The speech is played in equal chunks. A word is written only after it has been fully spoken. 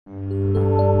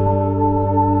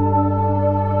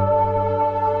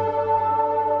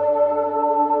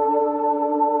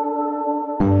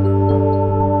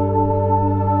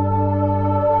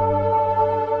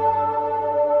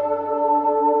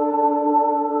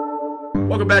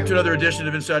Welcome back to another edition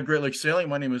of Inside Great Lakes Sailing.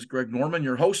 My name is Greg Norman,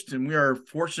 your host, and we are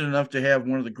fortunate enough to have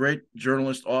one of the great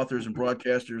journalists, authors, and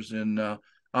broadcasters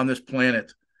on this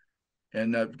planet.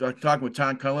 And talking with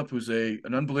Tom Cunliffe, who's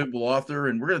an unbelievable author,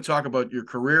 and we're going to talk about your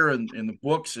career and the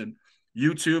books and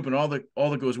YouTube and all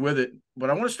that goes with it. But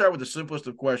I want to start with the simplest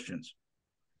of questions: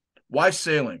 why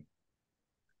sailing?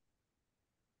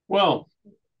 Well,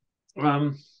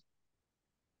 that's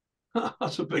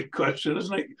a big question,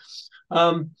 isn't it?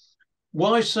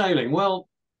 Why sailing? Well,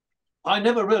 I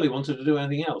never really wanted to do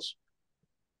anything else.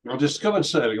 I discovered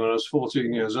sailing when I was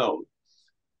 14 years old,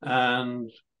 and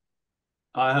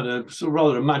I had a sort of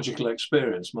rather a magical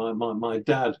experience. My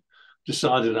dad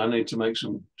decided I need to make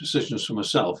some decisions for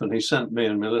myself, and he sent me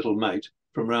and my little mate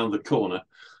from round the corner.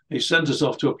 He sent us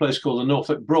off to a place called the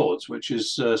Norfolk Broads, which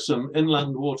is some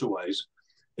inland waterways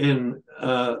in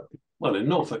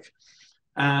Norfolk,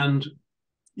 and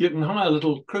you can hire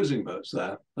little cruising boats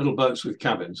there, little boats with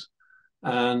cabins,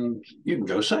 and you can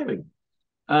go sailing.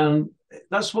 And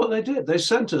that's what they did. They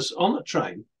sent us on a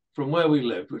train from where we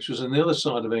lived, which was on the other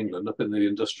side of England, up in the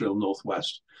industrial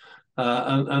northwest.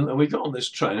 And we got on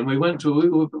this train, and we went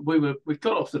to we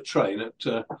got off the train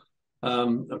at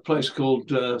a place called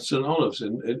St Olave's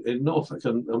in Norfolk,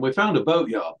 and we found a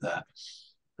boatyard there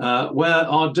where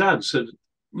our dads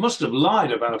must have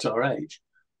lied about our age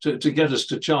to get us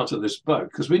to charter this boat,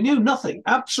 because we knew nothing,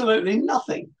 absolutely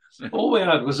nothing. All we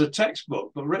had was a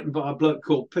textbook, but written by a bloke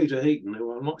called Peter Heaton,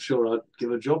 who I'm not sure I'd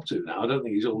give a job to now. I don't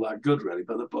think he's all that good, really,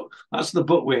 but that's the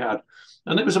book we had.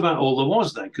 And it was about all there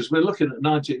was then, because we're looking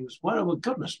at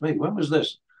goodness me, when was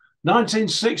this?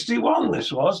 1961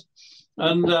 this was.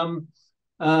 And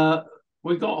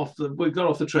we got off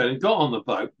the train and got on the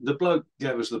boat. The bloke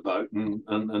gave us the boat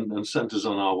and sent us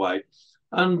on our way.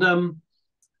 And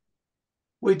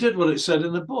we did what it said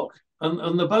in the book,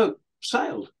 and the boat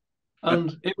sailed,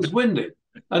 and it was windy,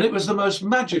 and it was the most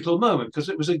magical moment, because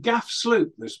it was a gaff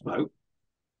sloop, this boat,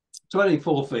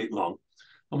 24 feet long,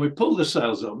 and we pulled the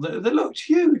sails up. They looked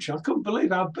huge. I couldn't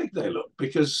believe how big they looked,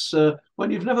 because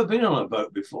when you've never been on a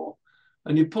boat before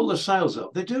and you pull the sails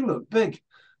up, they do look big,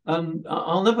 and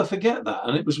I'll never forget that.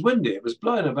 And it was windy. It was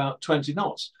blowing about 20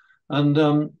 knots,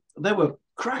 and they were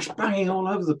crash banging all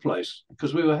over the place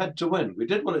because we were head to wind. We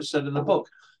did what it said in the book,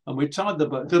 and we tied the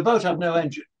boat. The boat had no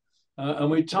engine, and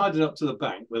we tied it up to the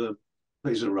bank with a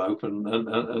piece of rope,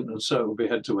 and so it would be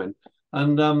head to wind.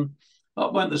 And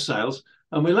up went the sails,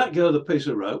 and we let go of the piece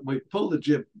of rope. We pulled the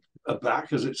jib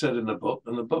back, as it said in the book,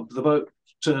 and the boat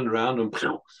turned around and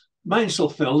mainsail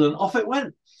filled, and off it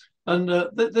went. And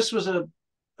this was a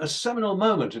seminal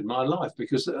moment in my life,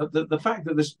 because the fact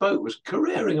that this boat was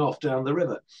careering off down the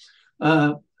river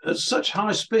at such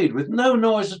high speed with no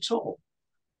noise at all.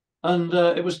 And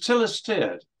it was tiller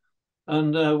steered.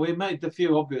 And we made the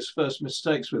few obvious first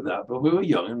mistakes with that, but we were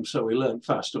young, and so we learned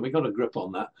fast, and we got a grip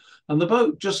on that. And the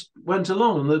boat just went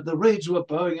along, and the reeds were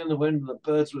bowing in the wind, and the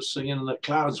birds were singing, and the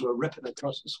clouds were ripping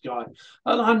across the sky.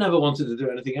 And I never wanted to do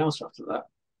anything else after that.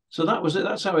 So that was it.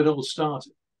 That's how it all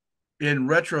started. In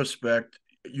retrospect,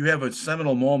 you have a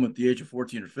seminal moment at the age of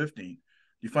 14 or 15. Do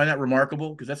you find that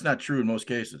remarkable? Because that's not true in most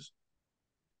cases.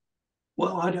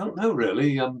 Well, I don't know,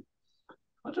 really. I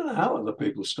don't know how other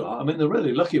people start. I mean, the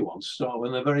really lucky ones start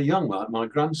when they're very young, like my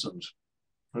grandsons,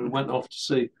 who went off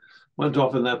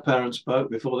in their parents' boat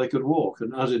before they could walk,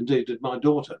 and as indeed did my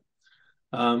daughter.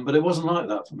 But it wasn't like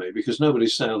that for me, because nobody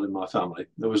sailed in my family.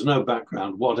 There was no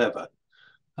background whatever,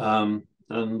 and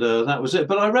that was it.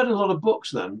 But I read a lot of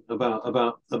books then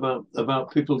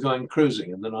about people going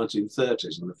cruising in the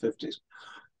 1930s and the 50s,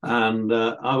 and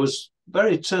I was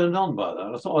very turned on by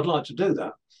that. I thought I'd like to do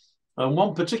that. And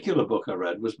one particular book I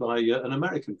read was by an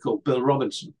American called Bill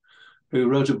Robinson, who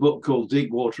wrote a book called Deep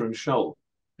Water and Shoal.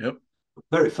 Yep.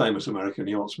 Very famous American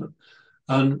yachtsman.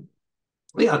 And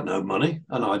he had no money,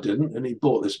 and I didn't. And he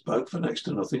bought this boat for next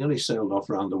to nothing, and he sailed off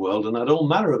around the world and had all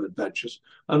manner of adventures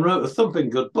and wrote a thumping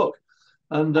good book.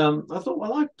 And I thought,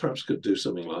 well, I perhaps could do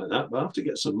something like that, but I have to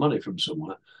get some money from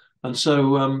somewhere. And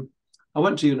so I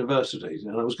went to university,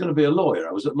 and I was going to be a lawyer.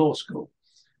 I was at law school.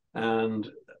 And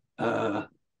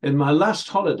in my last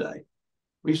holiday,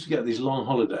 we used to get these long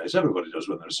holidays. Everybody does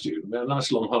when they're a student. They're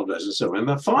nice long holidays. And so in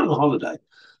my final holiday,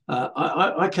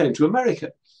 I came to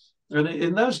America. And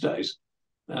in those days,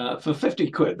 for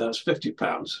 50 quid, that's 50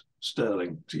 pounds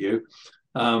sterling to you.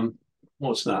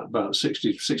 What's that? About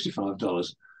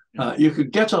 $65. You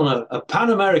could get on a Pan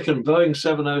American Boeing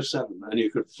 707, and you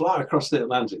could fly across the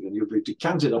Atlantic, and you'd be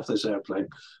decanted off this airplane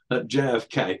at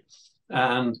JFK.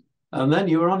 And then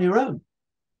you were on your own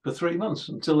for 3 months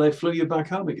until they flew you back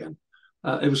home again.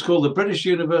 It was called the British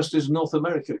Universities North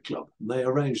America Club. And they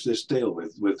arranged this deal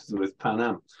with Pan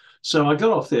Am. So I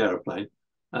got off the aeroplane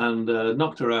and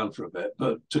knocked around for a bit.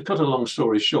 But to cut a long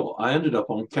story short, I ended up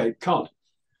on Cape Cod,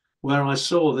 where I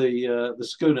saw the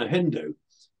schooner Hindu,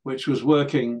 which was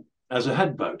working as a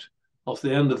headboat off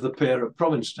the end of the pier at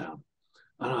Provincetown.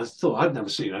 And I thought I'd never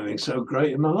seen anything so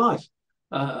great in my life.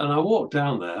 And I walked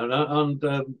down there, and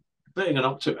being an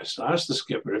optimist, I asked the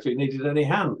skipper if he needed any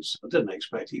hands. I didn't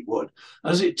expect he would.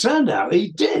 As it turned out,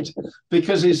 he did,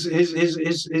 because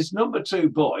his number two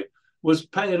boy was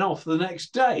paying off the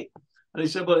next day. And he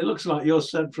said, well, it looks like you're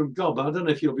sent from God, but I don't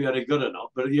know if you'll be any good or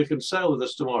not, but you can sail with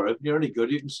us tomorrow. If you're any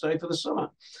good, you can stay for the summer.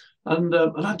 And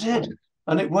I did.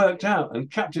 And it worked out.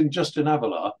 And Captain Justin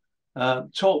Avalar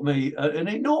taught me an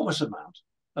enormous amount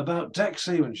about deck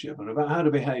seamanship and about how to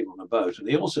behave on a boat. And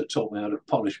he also taught me how to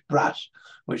polish brass,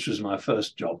 which was my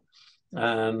first job.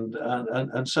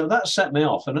 And so that set me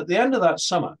off. And at the end of that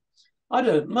summer, I'd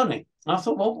earned money. I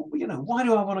thought, well, why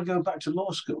do I want to go back to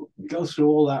law school and go through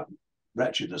all that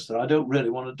wretchedness that I don't really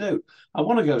want to do? I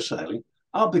want to go sailing.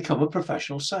 I'll become a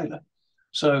professional sailor.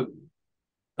 So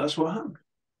that's what happened.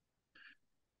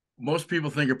 Most people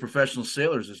think of professional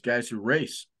sailors as guys who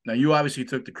race. Now, you obviously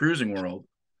took the cruising world.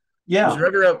 Yeah.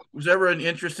 Was there ever an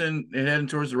interest in heading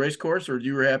towards the race course, or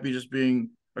you were happy just being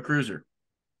a cruiser?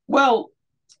 Well,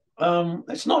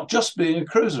 it's not just being a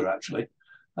cruiser, actually.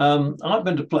 I've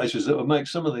been to places that would make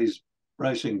some of these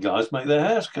racing guys make their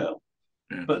hairs curl.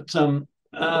 Yeah. But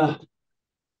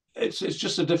it's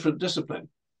just a different discipline.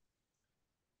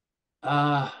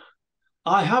 I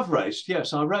have raced,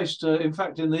 yes. I raced, in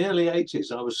fact, in the early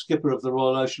 80s, I was skipper of the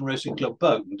Royal Ocean Racing Club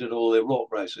boat and did all the rock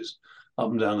races up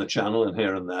and down the channel and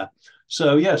here and there.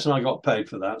 So yes, and I got paid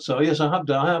for that. So yes, I have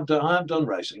done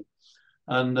racing,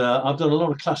 and I've done a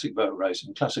lot of classic boat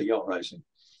racing, classic yacht racing,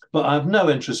 but I have no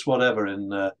interest whatever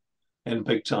in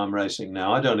big time racing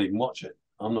now. I don't even watch it.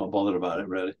 I'm not bothered about it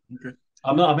really. Okay.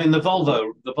 I'm not. I mean, the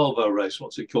Volvo race.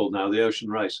 What's it called now? The Ocean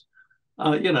Race.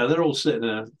 They're all sitting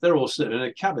in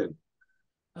a cabin,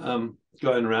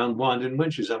 going around winding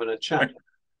winches, having a chat.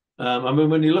 I mean,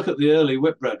 when you look at the early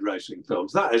whitbread racing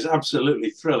films, that is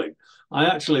absolutely thrilling. I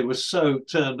actually was so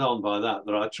turned on by that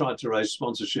I tried to raise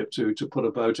sponsorship to put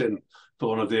a boat in for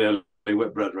one of the early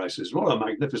whitbread races. What a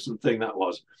magnificent thing that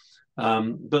was.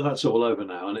 But that's all over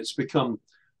now, and it's become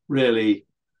really,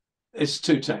 it's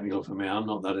too technical for me. I'm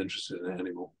not that interested in it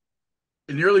anymore.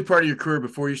 In the early part of your career,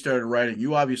 before you started writing,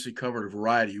 you obviously covered a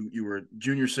variety. You were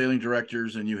junior sailing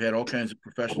directors, and you had all kinds of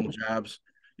professional jobs.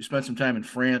 You spent some time in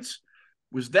France.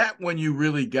 Was that when you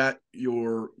really got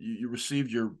you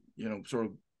received your, sort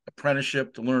of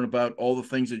apprenticeship to learn about all the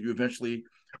things that you eventually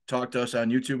talked to us on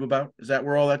YouTube about? Is that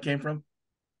where all that came from?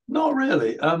 Not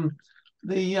really. Well,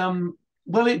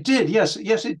 it did. Yes,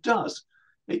 it does.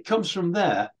 It comes from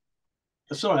there.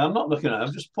 Sorry, I'm not looking at it.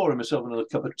 I'm just pouring myself another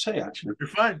cup of tea, actually. You're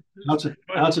fine. Out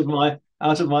of my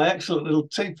excellent little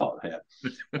teapot here.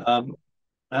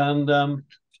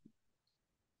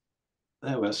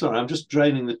 There we are. Sorry, I'm just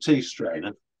draining the tea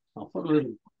strainer. I'll put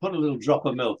a little drop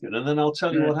of milk in, and then I'll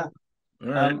tell you what happened. All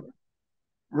right.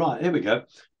 Right, here we go.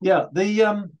 Yeah,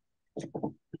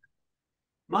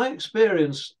 my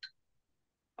experience,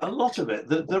 a lot of it,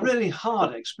 the really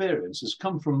hard experience has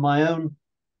come from my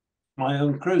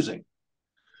own cruising.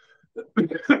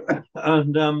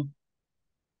 And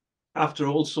after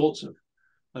all sorts of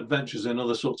adventures in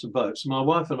other sorts of boats, my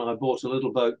wife and I bought a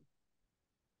little boat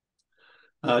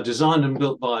designed and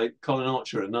built by Colin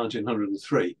Archer in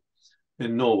 1903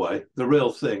 in Norway, the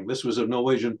real thing. This was a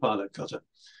Norwegian pilot cutter.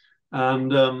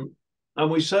 And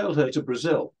we sailed her to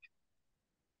Brazil.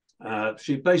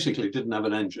 She basically didn't have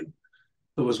an engine.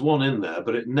 There was one in there,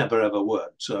 but it never ever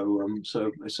worked. So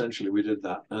essentially we did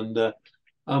that.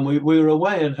 And we were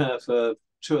away in her for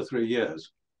 2 or 3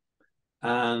 years.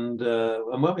 And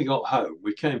when we got home,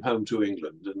 we came home to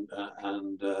England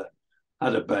and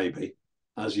had a baby,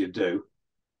 as you do.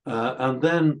 And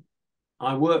then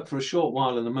I worked for a short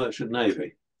while in the Merchant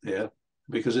Navy here,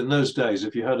 because in those days,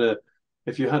 if you had a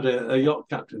yacht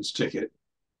captain's ticket,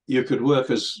 you could work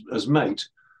as mate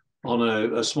on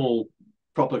a small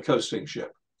proper coasting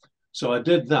ship. So I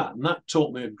did that, and that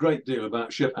taught me a great deal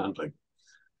about ship handling.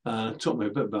 It taught me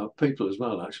a bit about people as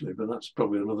well, actually, but that's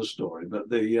probably another story. But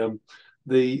the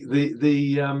big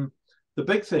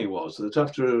thing was that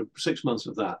after 6 months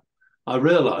of that, I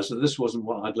realized that this wasn't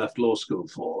what I'd left law school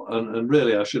for, and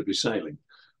really I should be sailing.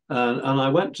 And I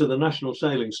went to the National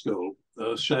Sailing School,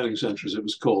 Sailing Centre as it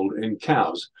was called, in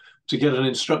Cowes, to get an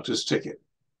instructor's ticket.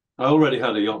 I already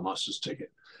had a yachtmaster's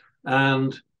ticket.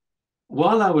 And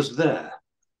while I was there,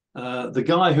 the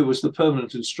guy who was the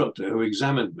permanent instructor who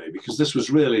examined me, because this was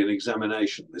really an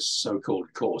examination, this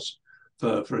so-called course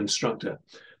for instructor,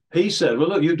 he said, well,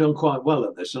 look, you've done quite well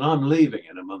at this, and I'm leaving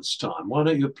in a month's time. Why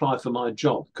don't you apply for my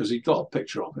job? Because he'd got a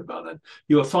picture of me by then.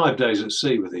 You were 5 days at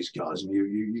sea with these guys, and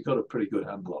you got a pretty good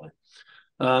handle on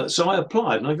it. So I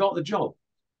applied, and I got the job.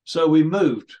 So we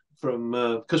moved from,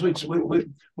 because we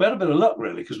had a bit of luck,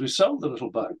 really, because we sold the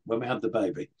little boat when we had the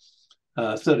baby,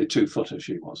 32-footer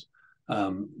she was.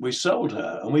 We sold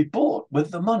her, and we bought,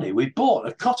 with the money, we bought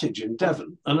a cottage in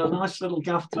Devon and a nice little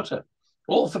gaff cutter,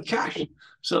 all for cash.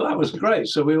 So that was great.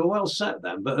 So we were well set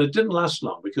then, but it didn't last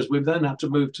long because we then had to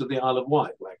move to the Isle of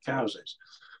Wight where Cowes is.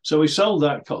 So we sold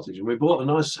that cottage and we bought a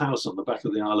nice house on the back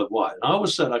of the Isle of Wight. And I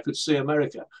always said I could see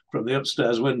America from the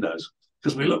upstairs windows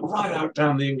because we look right out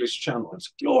down the English Channel.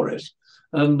 It's glorious.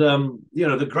 And,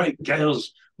 the great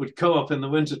gales would come up in the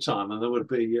wintertime, and there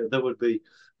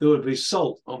would be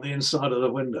salt on the inside of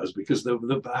the windows because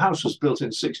the house was built in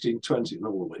 1620 and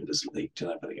all the windows leaked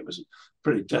and everything. It was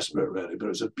pretty desperate, really, but it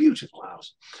was a beautiful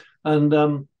house.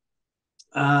 And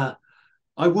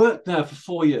I worked there for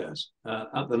 4 years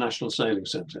at the National Sailing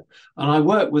Centre, and I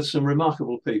worked with some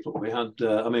remarkable people. We had,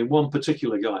 one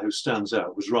particular guy who stands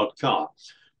out was Rod Carr,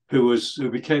 who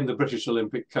became the British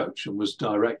Olympic coach and was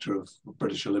director of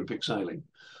British Olympic sailing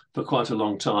for quite a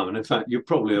long time. And in fact, you're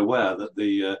probably aware that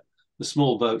the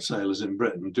small boat sailors in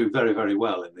Britain do very, very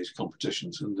well in these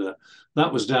competitions. And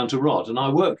that was down to Rod. And I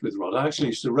worked with Rod. I actually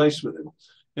used to race with him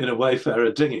in a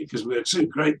Wayfarer dinghy because we were two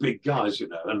great big guys,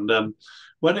 And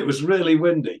when it was really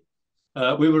windy,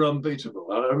 we were unbeatable.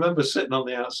 I remember sitting on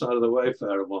the outside of the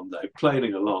Wayfarer one day,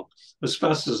 planing along as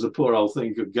fast as the poor old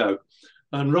thing could go.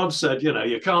 And Rod said,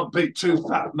 you can't beat two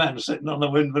fat men sitting on the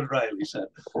windward rail, he said.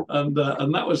 And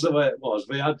that was the way it was.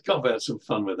 We had some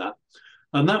fun with that.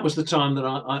 And that was the time that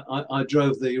I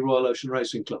drove the Royal Ocean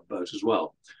Racing Club boat as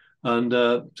well. And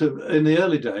in the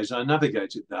early days, I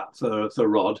navigated that for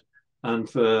Rod and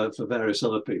for various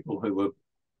other people who were,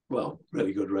 well,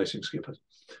 really good racing skippers.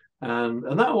 And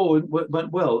that all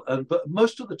went well. But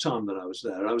most of the time that I was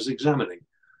there, I was examining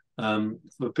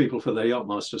for people for their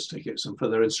yachtmasters tickets and for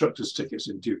their instructors tickets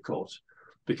in due course,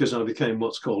 because I became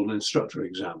what's called an instructor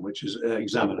examiner, which is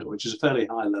a fairly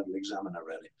high level examiner,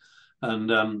 really.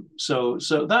 And so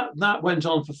that went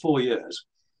on for 4 years,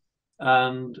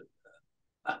 and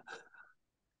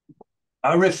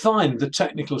I refined the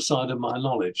technical side of my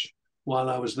knowledge while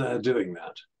I was there doing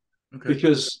that. Okay.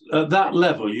 Because at that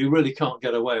level, you really can't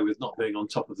get away with not being on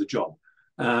top of the job.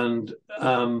 And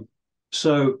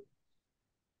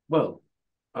well,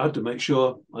 I had to make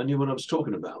sure I knew what I was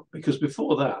talking about, because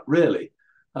before that, really,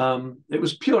 it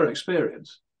was pure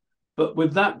experience. But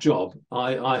with that job,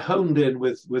 I honed in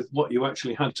with what you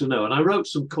actually had to know. And I wrote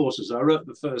some courses. I wrote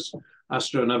the first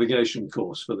astronavigation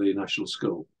course for the National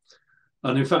School.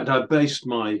 And in fact, I based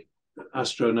my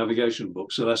astronavigation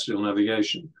book, Celestial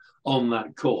Navigation, on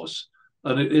that course.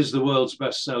 And it is the world's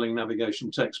best-selling navigation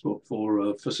textbook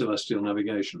for celestial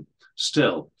navigation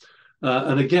still.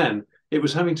 And again, it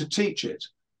was having to teach it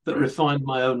that refined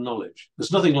my own knowledge.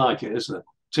 There's nothing like it, is there?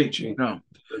 Teaching. No.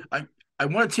 I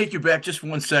want to take you back just for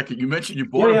 1 second. You mentioned you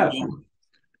bought a boat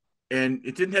and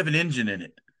it didn't have an engine in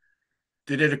it.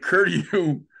 Did it occur to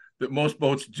you that most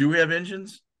boats do have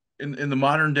engines in the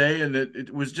modern day, and that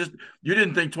it was just, you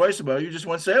didn't think twice about it, you just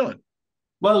went sailing?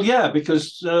 Well, yeah,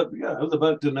 because the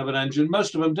boat didn't have an engine.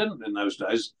 Most of them didn't in those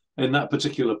days in that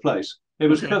particular place. It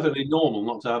was perfectly normal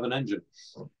not to have an engine.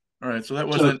 All right, so that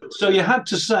wasn't. So you had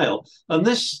to sail, and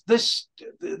this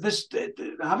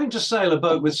having to sail a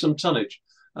boat with some tonnage,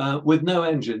 with no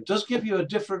engine, does give you a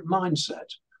different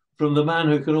mindset from the man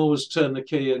who can always turn the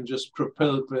key and just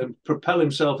propel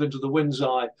himself into the wind's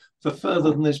eye for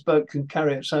further than this boat can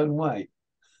carry its own way.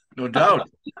 No doubt,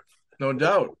 no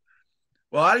doubt.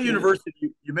 Well, out of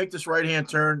university, you make this right-hand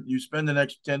turn. You spend the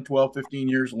next 10, 12, 15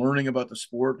 years learning about the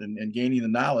sport and gaining the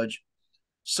knowledge.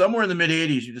 Somewhere in the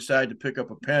mid-'80s, you decide to pick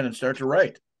up a pen and start to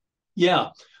write. Yeah.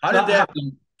 How did that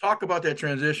happen? Talk about that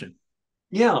transition.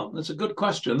 Yeah, that's a good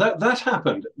question. That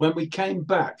happened when we came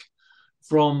back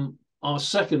from our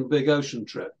second big ocean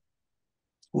trip,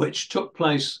 which took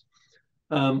place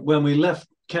when we left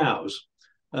Cowes.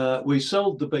 We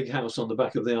sold the big house on the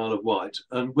back of the Isle of Wight,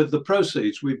 and with the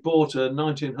proceeds, we bought a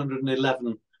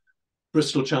 1911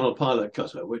 Bristol Channel pilot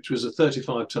cutter, which was a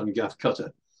 35-ton gaff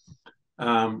cutter.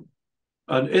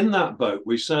 And in that boat,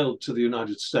 we sailed to the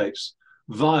United States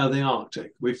via the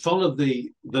Arctic. We followed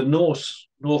the North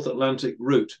Atlantic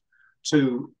route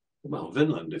to, well,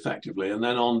 Vinland, effectively, and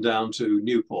then on down to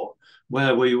Newport,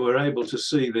 where we were able to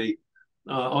see the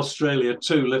Australia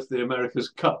 2 lift the America's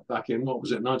Cup back in, what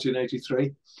was it,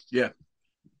 1983? Yeah.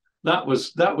 that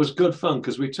was good fun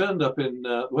because we turned up in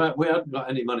we hadn't got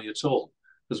any money at all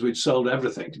because we'd sold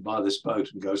everything to buy this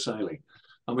boat and go sailing.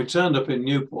 And we turned up in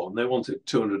Newport and they wanted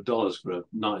 $200 for a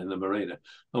night in the marina.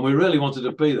 And we really wanted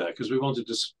to be there because we wanted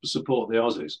to support the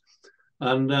Aussies.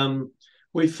 And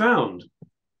we found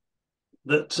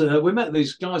that we met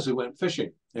these guys who went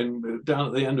fishing down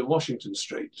at the end of Washington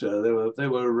Street. They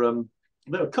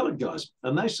were coloured guys,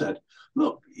 and they said,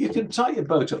 "Look, you can tie your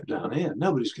boat up down here.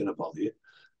 Nobody's going to bother you."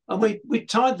 And we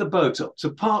tied the boat up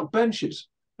to park benches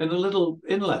in a little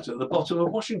inlet at the bottom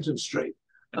of Washington Street.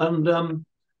 And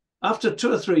after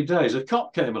 2 or 3 days, a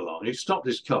cop came along. He stopped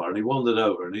his car and he wandered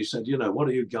over and he said, "What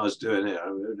are you guys doing here?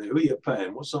 Who are you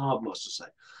paying? What's the harbour master say?"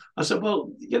 I said,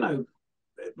 "Well,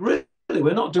 really,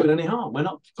 we're not doing any harm. We're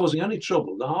not causing any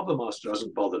trouble. The harbour master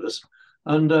hasn't bothered us."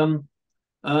 And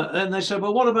they said,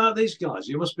 "Well, what about these guys?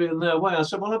 You must be in their way." I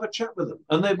said, "Well, have a chat with them."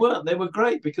 And they weren't. They were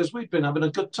great because we'd been having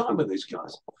a good time with these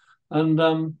guys. And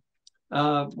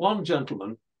one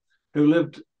gentleman who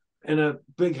lived in a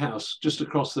big house just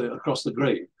across the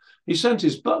green, he sent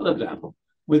his butler down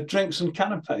with drinks and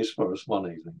canapes for us one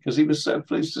evening because he was so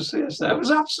pleased to see us there. It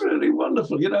was absolutely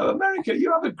wonderful. America,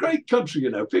 you have a great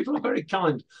country. People are very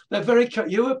kind. They're very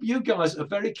you guys are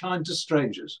very kind to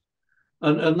strangers.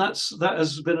 And that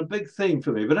has been a big theme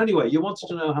for me. But anyway, you wanted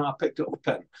to know how I picked up the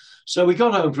pen. So we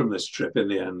got home from this trip in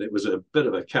the end. It was a bit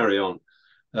of a carry on.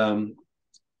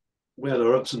 We had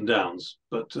our ups and downs,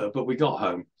 but we got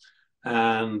home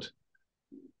and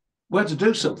we had to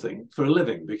do something for a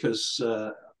living because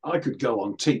I could go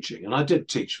on teaching, and I did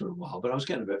teach for a while, but I was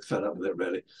getting a bit fed up with it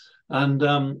really. And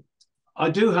I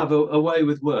do have a way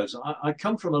with words. I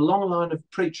come from a long line of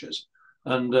preachers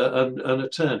and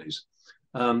attorneys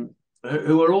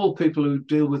who are all people who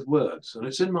deal with words, and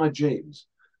it's in my genes.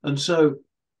 And so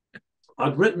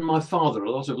I'd written my father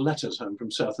a lot of letters home from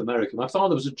South America. My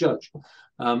father was a judge,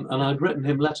 and I'd written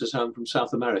him letters home from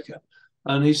South America.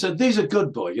 And he said, "These are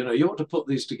good, boy. You ought to put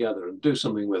these together and do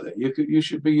something with it. You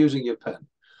should be using your pen."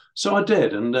 So I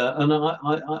did, and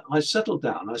I settled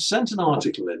down. I sent an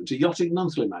article in to Yachting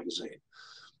Monthly magazine,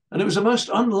 and it was a most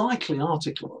unlikely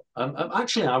article.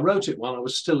 Actually, I wrote it while I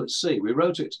was still at sea.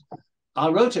 I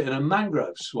wrote it in a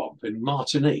mangrove swamp in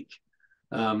Martinique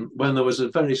when there was a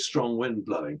very strong wind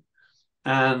blowing.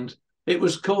 And it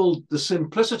was called "The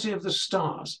Simplicity of the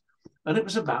Stars." And it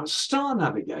was about star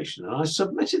navigation. And I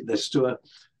submitted this to a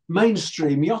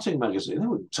mainstream yachting magazine. They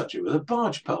wouldn't touch it with a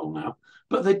barge pole now,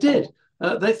 but they did.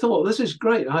 They thought, this is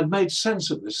great. I'd made sense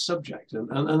of this subject,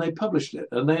 and they published it,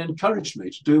 and they encouraged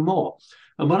me to do more.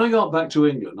 And when I got back to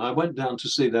England, I went down to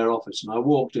see their office, and I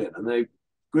walked in, and they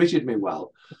greeted me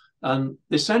well. And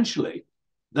essentially,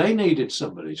 they needed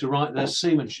somebody to write their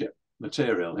seamanship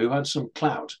material who had some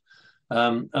clout.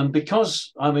 And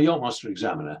because I'm a yachtmaster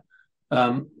examiner,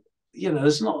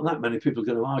 there's not that many people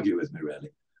going to argue with me, really.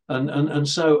 And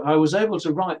so I was able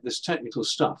to write this technical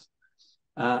stuff.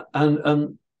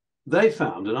 And they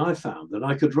found, and I found, that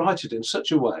I could write it in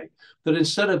such a way that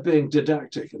instead of being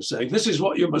didactic and saying, "This is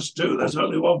what you must do, there's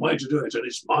only one way to do it, and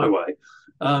it's my way,"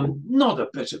 not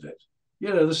a bit of it.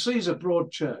 The sea's a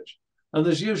broad church, and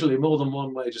there's usually more than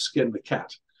one way to skin the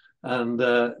cat. And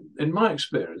in my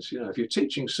experience, if you're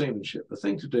teaching seamanship, the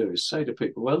thing to do is say to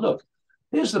people, "Well, look,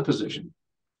 here's the position.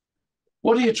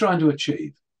 What are you trying to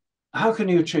achieve? How can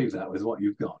you achieve that with what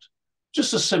you've got?"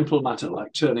 Just a simple matter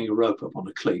like turning a rope up on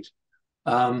a cleat.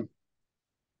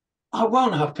 I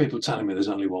won't have people telling me there's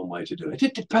only one way to do it.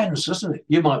 It depends, doesn't it?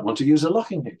 You might want to use a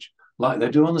locking hitch, like they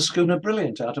do on the schooner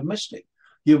Brilliant out of Mystic.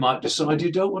 You might decide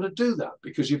you don't want to do that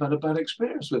because you've had a bad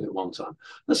experience with it one time.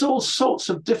 There's all sorts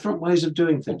of different ways of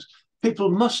doing things. People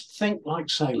must think like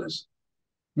sailors,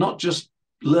 not just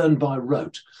learn by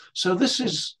rote. So this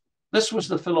was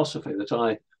the philosophy that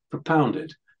I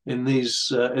propounded in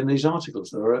these articles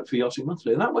that I wrote for Yachting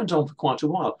Monthly, and that went on for quite a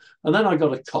while. And then I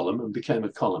got a column and became a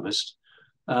columnist,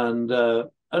 and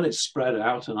it spread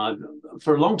out. And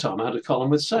for a long time, I had a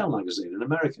column with Sail magazine in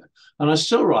America, and I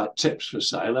still write tips for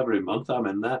Sail every month. I'm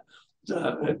in there.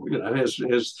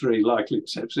 Here's 3 likely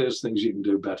tips. Here's things you can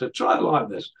do better. Try it like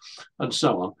this, and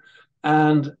so on.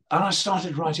 And I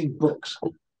started writing books,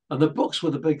 and the books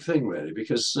were the big thing really,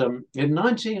 because in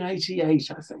 1988,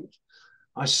 I think,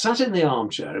 I sat in the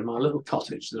armchair in my little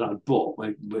cottage that I'd bought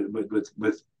with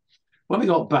when we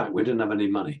got back, we didn't have any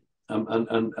money.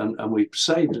 And we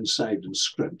saved and saved and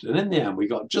scrimped. And in the end, we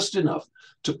got just enough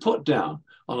to put down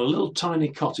on a little tiny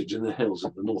cottage in the hills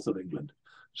of the north of England.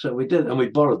 So we did, and we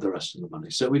borrowed the rest of the money.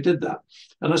 So we did that.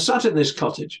 And I sat in this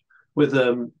cottage with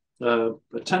a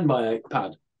 10x8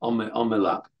 pad on my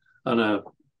lap and a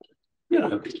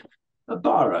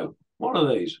biro, one of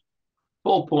these,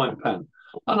 ballpoint pen.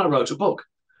 And I wrote a book.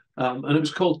 and it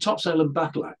was called Topsail and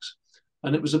Battle Axe.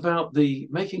 And it was about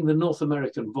making the North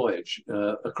American voyage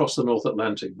across the North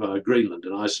Atlantic via Greenland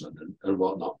and Iceland and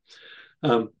whatnot,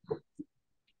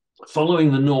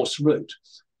 following the Norse route.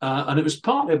 And it was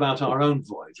partly about our own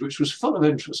voyage, which was full of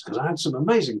interest because I had some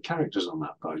amazing characters on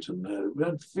that boat, and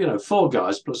we had 4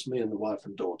 guys plus me and the wife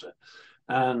and daughter,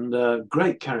 and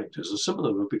great characters, and some of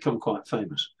them have become quite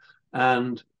famous.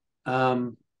 And I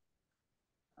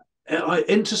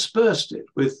interspersed it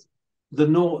with the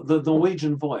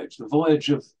Norwegian voyage, the voyage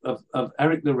of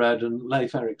Eric the Red and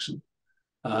Leif Erikson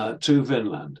to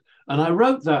Vinland. And I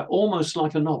wrote that almost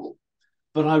like a novel,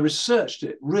 but I researched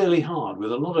it really hard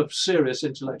with a lot of serious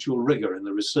intellectual rigor in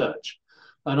the research.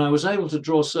 And I was able to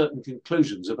draw certain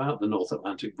conclusions about the North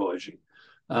Atlantic voyaging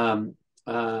and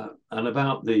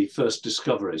about the first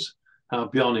discoveries, how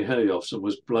Bjarni Herjolfsson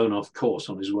was blown off course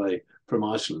on his way from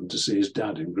Iceland to see his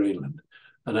dad in Greenland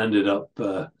and ended up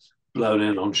blown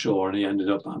in on shore, and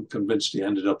I'm convinced he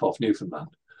ended up off Newfoundland.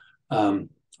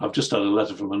 I've just had a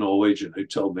letter from a Norwegian who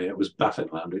told me it was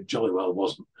Baffinland. It jolly well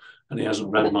wasn't. And he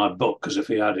hasn't read my book, because if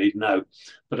he had, he'd know.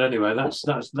 But anyway, that's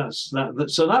that.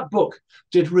 So that book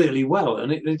did really well,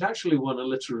 and it actually won a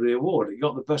literary award. It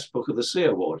got the Best Book of the Sea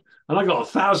award, and I got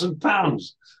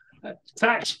 £1,000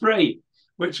 tax-free,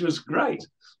 which was great.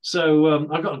 So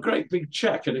I got a great big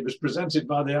check, and it was presented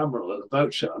by the Admiral at the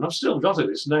boat show, and I've still got it.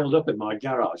 It's nailed up in my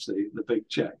garage, the big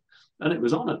check, and it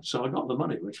was honoured. So I got the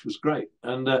money, which was great,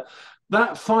 and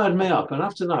that fired me up. And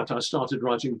after that, I started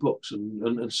writing books,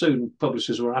 and soon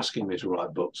publishers were asking me to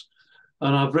write books,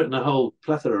 and I've written a whole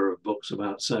plethora of books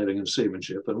about sailing and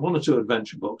seamanship, and 1 or 2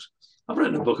 adventure books. I've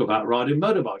written a book about riding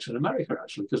motorbikes in America,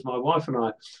 actually, because my wife and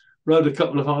I rode a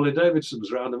couple of Harley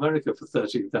Davidsons around America for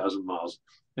 13,000 miles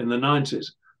in the 90s.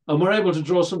 And we're able to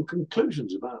draw some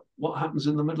conclusions about what happens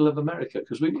in the middle of America,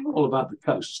 because we knew all about the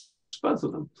coasts, both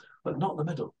of them, but not the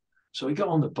middle. So we got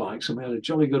on the bikes and we had a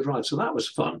jolly good ride. So that was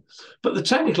fun. But the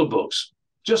technical books,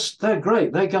 they're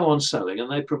great. They go on selling,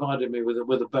 and they provided me with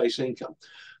a base income.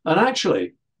 And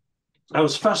actually, I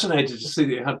was fascinated to see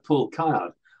that you had Paul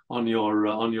Kayad on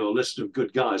your list of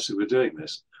good guys who were doing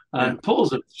this. And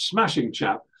Paul's a smashing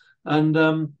chap.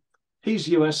 And he's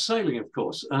US Sailing, of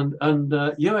course, and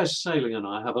US Sailing and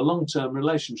I have a long-term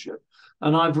relationship,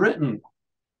 and I've written,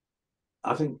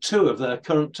 I think, 2 of their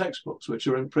current textbooks, which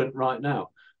are in print right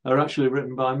now, are actually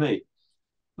written by me,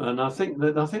 and I think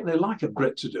they like a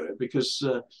Brit to do it, because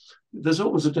there's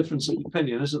always a difference in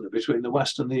opinion, isn't there, between the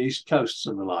West and the East coasts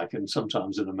and the like, and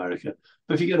sometimes in America.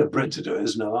 But if you get a Brit to do it,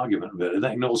 there's no argument really.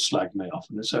 They can all slag me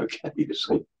off, and it's okay. You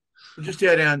see. We just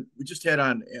had on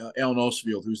Alan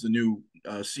Osfield, who's the new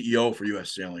CEO for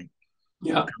U.S. Sailing.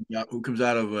 Yeah, who comes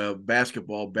out of a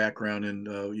basketball background, and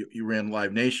you ran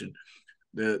Live Nation.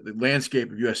 The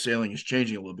landscape of U.S. Sailing is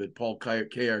changing a little bit. Paul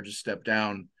Kayar just stepped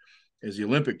down as the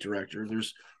Olympic director.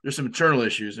 There's some internal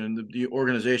issues, and the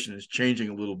organization is changing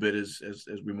a little bit as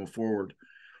we move forward.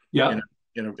 Yeah,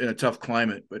 in a tough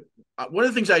climate. But one of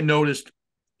the things I noticed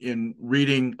in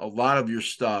reading a lot of your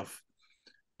stuff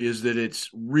is that it's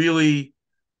really,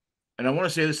 and I want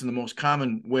to say this in the most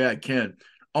common way I can,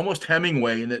 almost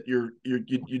Hemingway, in that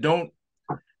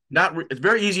it's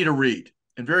very easy to read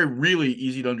and really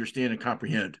easy to understand and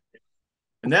comprehend.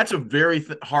 And that's a very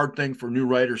hard thing for new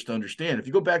writers to understand. If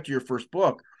you go back to your first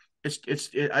book,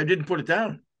 I didn't put it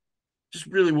down. Just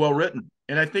really well written.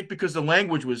 And I think because the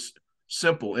language was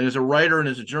simple, and as a writer and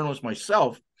as a journalist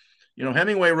myself,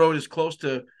 Hemingway wrote as close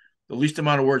to the least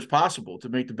amount of words possible to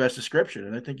make the best description.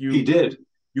 And I think he did.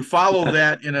 You follow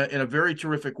that in a very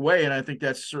terrific way. And I think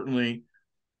that's certainly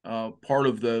part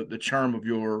of the charm of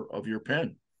your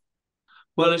pen.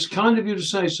 Well, it's kind of you to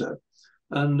say so.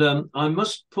 And I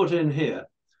must put in here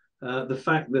the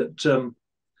fact that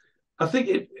I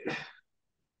think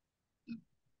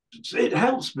it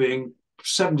helps being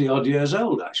 70 odd years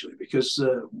old, actually, because,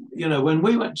 when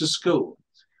we went to school,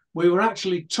 we were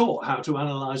actually taught how to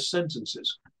analyze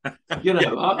sentences. I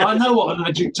know what an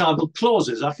adjectival clause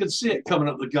is. I can see it coming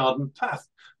up the garden path.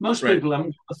 Most people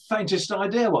haven't got the faintest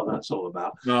idea what that's all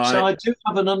about. No, so I do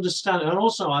have an understanding. And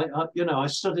also, I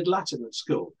studied Latin at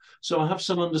school. So I have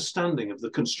some understanding of the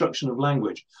construction of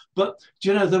language. But,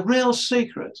 the real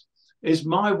secret is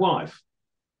my wife,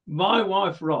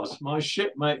 Ros, my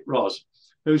shipmate Ros,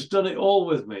 who's done it all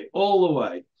with me, all the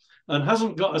way, and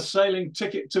hasn't got a sailing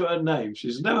ticket to her name.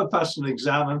 She's never passed an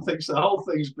exam and thinks the whole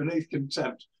thing's beneath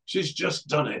contempt. She's just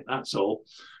done it, that's all.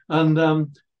 And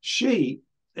she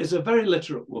is a very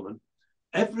literate woman.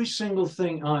 Every single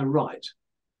thing I write,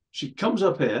 she comes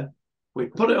up here, we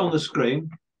put it on the screen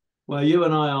where you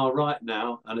and I are right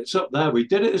now, and it's up there. We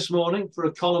did it this morning for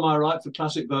a column I write for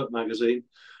Classic Boat magazine.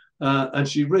 and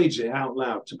she reads it out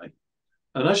loud to me.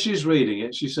 And as she's reading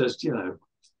it, she says, you know,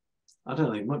 I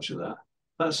don't think much of that.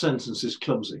 That sentence is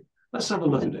clumsy. Let's have a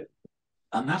look at it.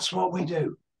 And that's what we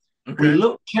do. Okay. We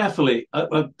look carefully at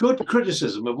a good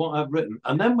criticism of what I've written.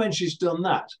 And then when she's done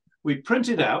that, we print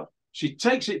it out. She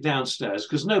takes it downstairs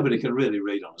because nobody can really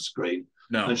read on a screen.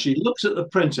 No. And she looks at the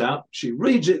printout, she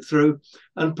reads it through,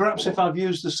 and perhaps if I've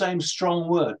used the same strong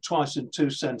word twice in 2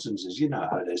 sentences, you know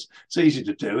how it is. It's easy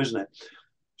to do, isn't it?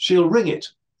 She'll ring it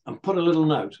and put a little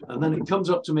note, and then it comes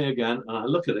up to me again, and I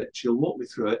look at it. She'll walk me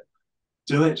through it,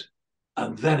 do it,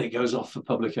 and then it goes off for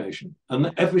publication.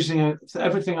 And everything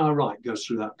I write goes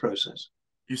through that process.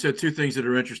 You said 2 things that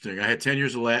are interesting. I had 10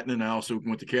 years of Latin, and I also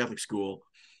went to Catholic school.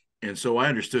 And so I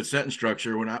understood sentence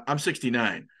structure when I'm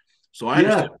 69. So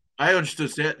I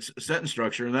understood sentence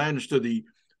structure, and I understood the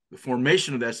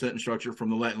formation of that sentence structure from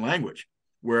the Latin language,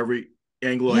 where every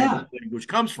Anglo language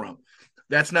comes from.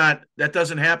 That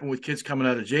doesn't happen with kids coming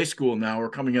out of J school now or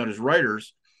coming out as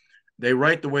writers. They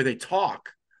write the way they talk.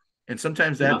 And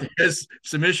sometimes that has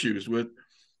some issues with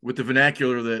the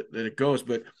vernacular that it goes.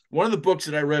 But one of the books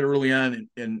that I read early on,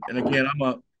 and again, I'm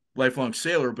a lifelong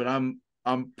sailor, but I'm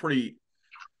pretty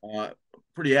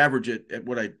average at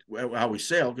how we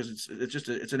sail, because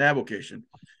it's an avocation.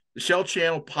 The Shell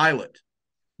Channel pilot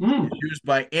is used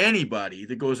by anybody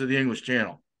that goes to the English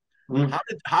Channel.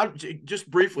 Just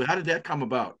briefly, how did that come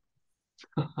about?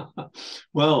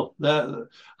 Well,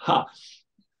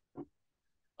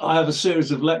 I have a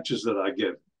series of lectures that I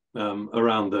give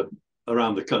around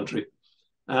the country,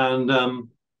 and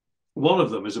one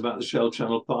of them is about the Shell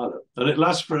Channel pilot, and it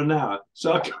lasts for an hour.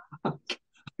 So I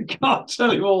can't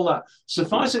tell you all that.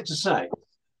 Suffice it to say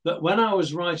that when I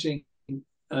was writing,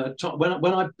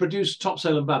 when I produced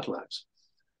Topsail and Battle Axe,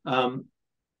 and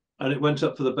it went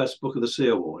up for the Best Book of the Sea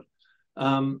award,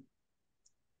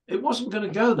 it wasn't going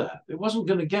to go there. It wasn't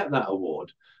going to get that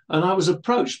award. And I was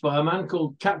approached by a man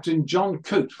called Captain John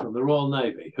Coote from the Royal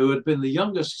Navy, who had been the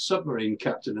youngest submarine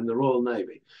captain in the Royal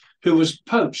Navy, who was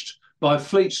poached by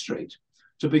Fleet Street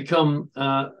to become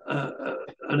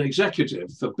an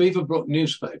executive for Beaverbrook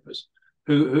newspapers,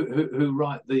 who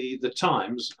write the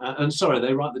Times,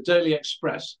 they write the Daily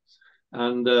Express,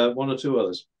 and 1 or 2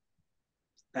 others.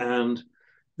 And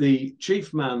the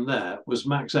chief man there was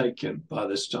Max Aitken by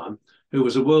this time, who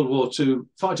was a World War II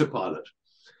fighter pilot.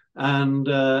 And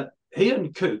he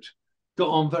and Coote got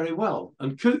on very well.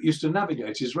 And Coote used to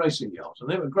navigate his racing yacht, and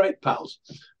they were great pals.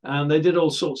 And they did all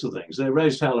sorts of things. They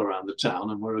raised hell around the town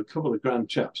and were a couple of grand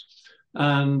chaps.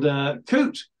 And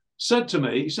Coote said to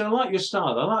me, he said, I like your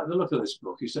style. I like the look of this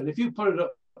book. He said, if you put it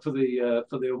up for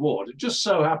the award, it just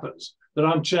so happens that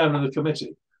I'm chairman of the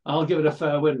committee. I'll give it a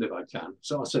fair wind if I can.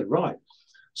 So I said, right.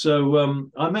 So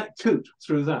I met Coote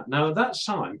through that. Now, at that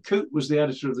time, Coote was the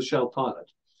editor of the Shell Pilot.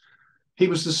 He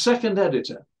was the second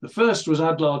editor. The first was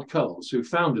Adlard Coles, who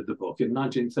founded the book in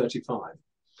 1935.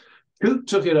 Coote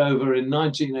took it over in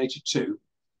 1982,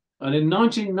 and in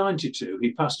 1992,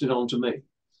 he passed it on to me.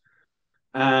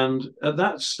 And at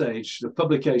that stage, the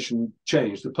publication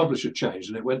changed, the publisher changed,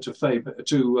 and it went to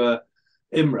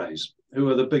Imrays, who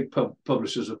are the big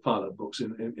publishers of pilot books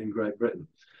in Great Britain.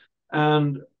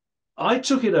 And I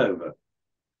took it over,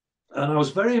 and I was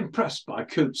very impressed by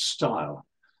Coote's style.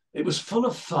 It was full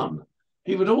of fun.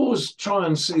 He would always try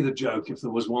and see the joke if there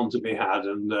was one to be had,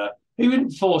 and he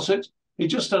didn't force it. He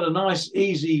just had a nice,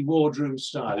 easy wardroom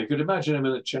style. You could imagine him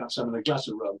in a chat having a glass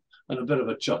of rum and a bit of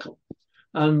a chuckle.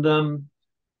 And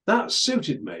that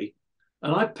suited me,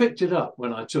 and I picked it up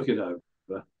when I took it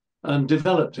over and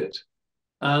developed it.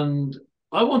 And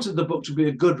I wanted the book to be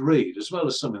a good read, as well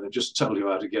as something that just told you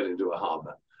how to get into a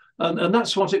harbour. And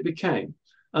that's what it became.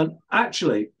 And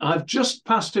actually, I've just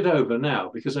passed it over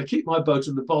now because I keep my boat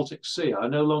in the Baltic Sea. I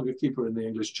no longer keep her in the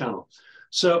English Channel.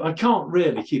 So I can't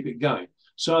really keep it going.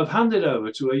 So I've handed over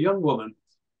to a young woman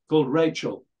called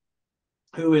Rachel,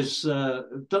 who has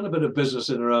done a bit of business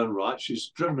in her own right.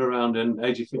 She's driven around in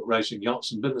 80-foot racing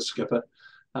yachts and been the skipper.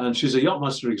 And she's a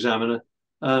yachtmaster examiner.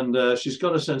 And she's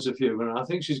got a sense of humour. And I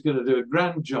think she's going to do a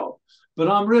grand job. But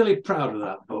I'm really proud of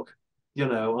that book. You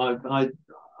know, I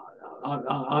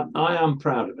am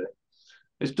proud of it.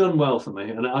 It's done well for me,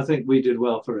 and I think we did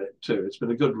well for it too. It's been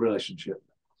a good relationship.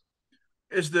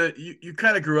 You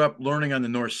kind of grew up learning on the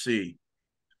North Sea.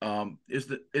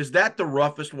 Is that the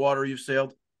roughest water you've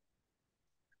sailed?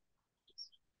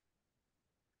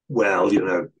 Well, you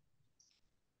know,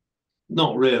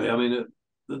 not really. I mean,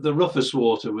 the roughest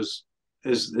water is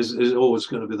always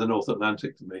going to be the North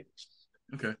Atlantic for me.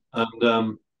 Okay.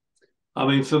 And I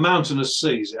mean, for mountainous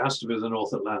seas, it has to be the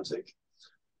North Atlantic.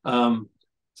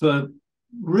 For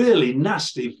really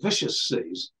nasty, vicious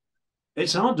seas,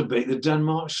 it's hard to beat the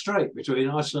Denmark Strait between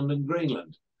Iceland and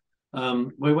Greenland.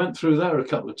 We went through there a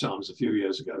couple of times a few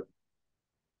years ago,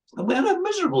 and we had a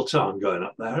miserable time going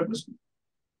up there. It was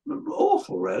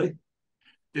awful, really.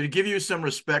 Did it give you some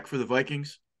respect for the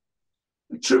Vikings?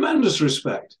 Tremendous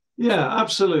respect. Yeah,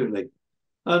 absolutely.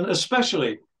 And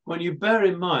especially when you bear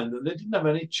in mind that they didn't have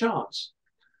any charts.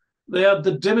 They had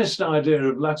the dimmest idea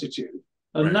of latitude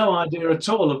and Right. no idea at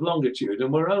all of longitude.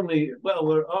 And we're arguably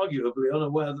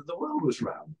unaware that the world was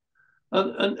round.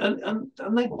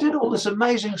 And they did all this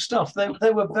amazing stuff.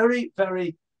 They were very,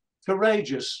 very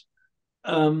courageous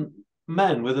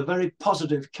men with a very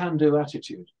positive can-do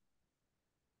attitude.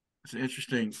 It's an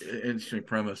interesting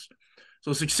premise.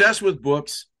 So success with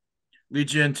books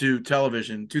leads you into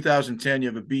television. 2010, you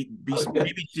have a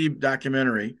BBC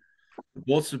documentary, The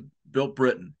Boats That Built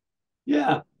Britain.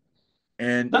 Yeah,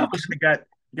 And you that was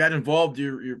got involved,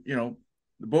 the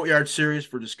Boatyard series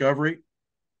for Discovery.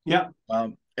 yeah.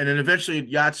 And then eventually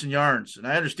Yachts and Yarns. And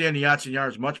I understand the Yachts and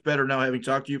Yarns much better now, having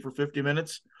talked to you for 50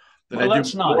 minutes than Well, I do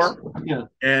that's nice. before.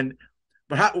 Yeah.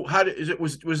 But how is it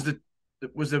was the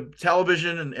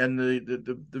television and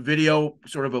the video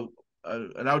sort of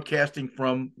an outcasting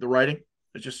from the writing?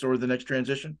 It's just sort of the next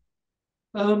transition.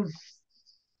 Um,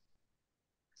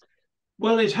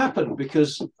 well, it happened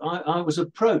because I was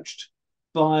approached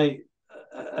by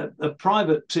a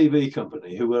private TV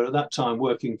company who were at that time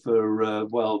working for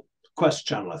Quest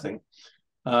Channel, I think,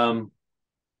 one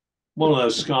of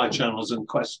those Sky channels, and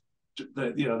Quest.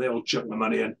 They all chuck the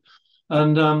money in,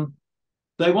 and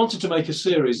they wanted to make a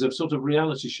series of sort of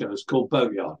reality shows called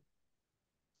Boatyard,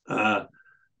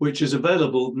 which is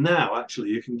available now. Actually,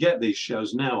 you can get these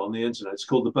shows now on the internet. It's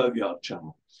called the Boatyard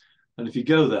Channel, and if you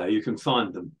go there, you can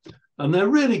find them, and they're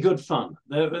really good fun.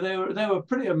 They were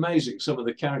pretty amazing, some of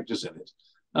the characters in it,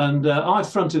 and I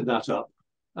fronted that up,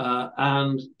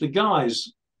 and the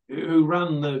guys who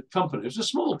ran the company, it was a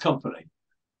small company,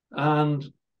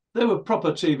 and they were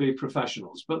proper TV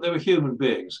professionals, but they were human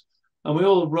beings, and we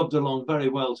all rubbed along very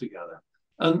well together.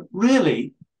 And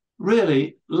really,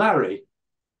 really, Larry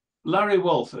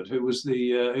Walford, who was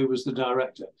the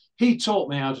director, he taught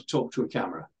me how to talk to a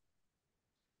camera.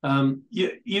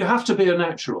 You have to be a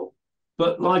natural,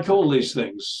 but like all these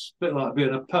things, a bit like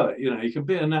being a poet, you can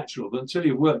be a natural, but until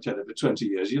you've worked at it for 20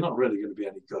 years, you're not really going to be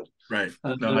any good. Right.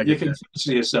 And No, I you get can that.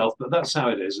 fancy yourself, but that's how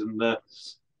it is.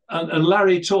 And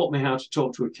Larry taught me how to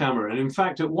talk to a camera. And in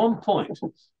fact, at one point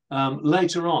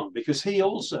later on, because he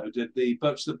also did the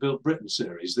Boats That Built Britain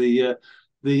series,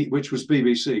 which was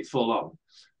BBC full on,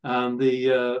 and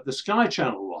the Sky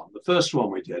Channel one, the first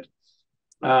one we did,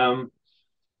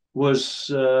 was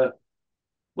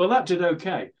that did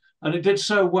okay, and it did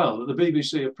so well that the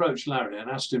BBC approached Larry and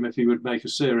asked him if he would make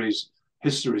a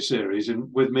history series,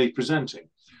 with me presenting.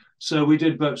 So we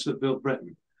did Boats That Built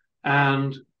Britain,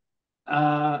 and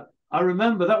I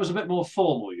remember that was a bit more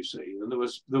formal, you see, and there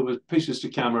was pieces to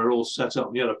camera all set up,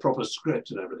 and you had a proper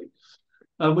script and everything.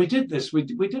 And we did this. We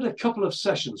did a couple of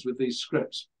sessions with these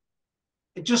scripts.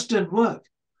 It just didn't work.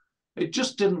 It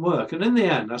just didn't work. And in the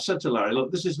end, I said to Larry,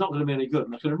 "Look, this is not going to be any good."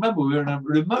 And I can remember we were in a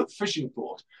remote fishing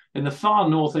port in the far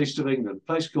northeast of England, a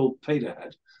place called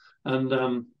Peterhead, and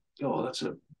that's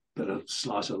a bit of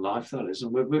slice of life, that is.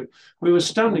 And we were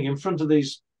standing in front of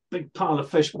these big pile of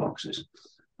fish boxes.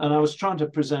 And I was trying to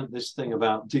present this thing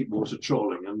about deep water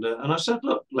trawling. And I said,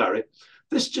 "Look, Larry,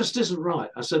 this just isn't right."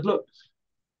 I said, "Look,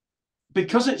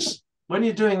 because when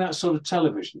you're doing that sort of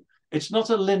television, it's not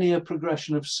a linear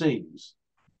progression of scenes.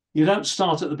 You don't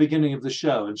start at the beginning of the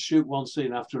show and shoot one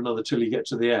scene after another till you get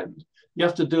to the end. You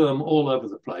have to do them all over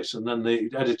the place, and then the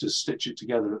editors stitch it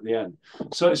together at the end.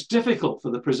 So it's difficult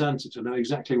for the presenter to know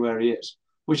exactly where he is,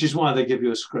 which is why they give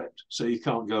you a script, so you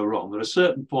can't go wrong. There are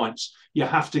certain points you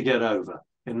have to get over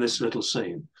in this little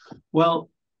scene." Well,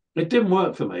 it didn't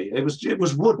work for me. It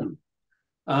was wooden.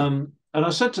 And I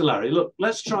said to Larry, "Look,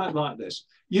 let's try it like this.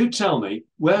 You tell me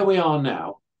where we are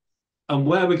now and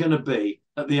where we're going to be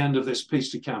at the end of this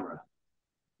piece to camera,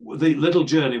 the little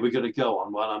journey we're going to go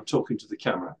on while I'm talking to the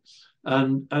camera."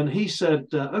 And he said,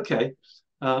 "Okay,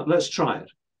 let's try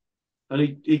it." And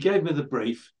he gave me the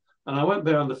brief, and I went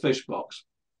behind the fish box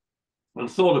and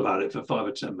thought about it for 5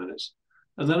 or 10 minutes.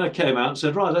 And then I came out and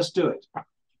said, "Right, let's do it."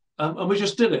 And we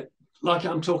just did it like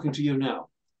I'm talking to you now.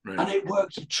 Right. And it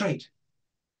worked a treat.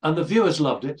 And the viewers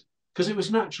loved it because it was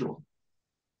natural.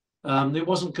 It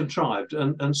wasn't contrived.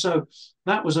 And so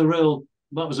that was a road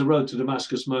to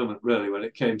Damascus moment, really, when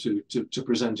it came to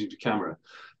presenting to camera.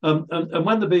 And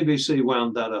when the BBC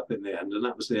wound that up in the end, and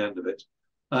that was the end of it,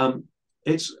 I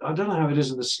don't know how it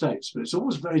is in the States, but it's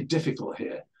always very difficult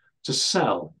here to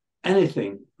sell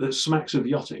anything that smacks of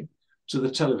yachting to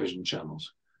the television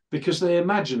channels. because they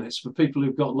imagine it's for people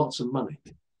who've got lots of money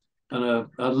and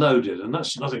are loaded. And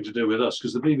that's nothing to do with us,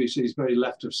 because the BBC is very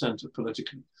left of centre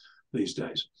politically these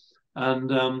days.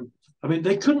 And I mean,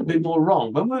 they couldn't be more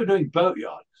wrong. When we were doing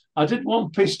Boatyard, I did one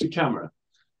piece to camera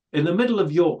in the middle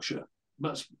of Yorkshire,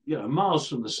 that's, you know, miles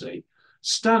from the sea,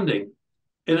 standing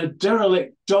in a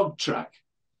derelict dog track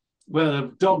where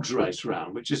the dogs race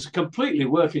around, which is a completely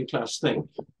working class thing,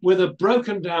 with a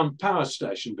broken down power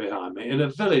station behind me in a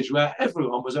village where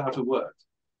everyone was out of work.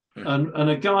 And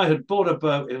a guy had bought a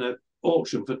boat in an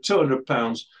auction for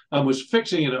 £200 and was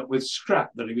fixing it up with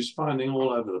scrap that he was finding all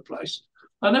over the place.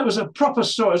 And it was a proper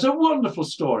story. It's a wonderful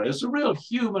story. It's a real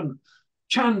human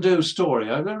can-do story.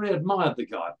 I really admired the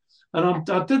guy. And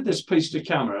I did this piece to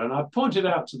camera, and I pointed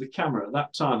out to the camera at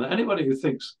that time that anybody who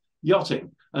thinks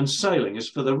yachting and sailing is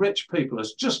for the rich people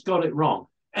has just got it wrong.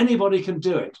 Anybody can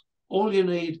do it. All you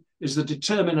need is the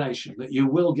determination that you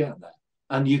will get there,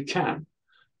 and you can.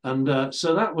 And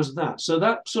so that was that. So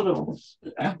that sort of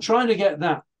trying to get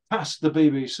that past the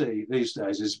BBC these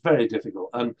days is very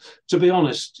difficult. And to be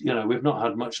honest, you know, we've not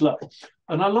had much luck.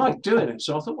 And I like doing it.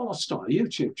 So I thought, well, I'll start a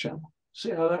YouTube channel,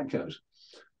 see how that goes.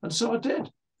 And so I did.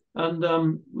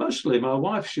 And mostly my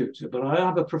wife shoots it, but I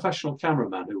have a professional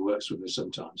cameraman who works with me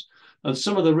sometimes. And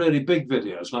some of the really big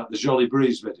videos, like the Jolly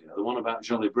Breeze video, the one about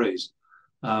Jolly Breeze,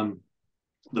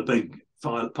 the big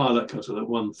pilot cutter that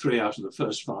won 3 out of the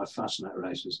first 5 Fastnet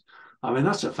races. I mean,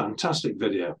 that's a fantastic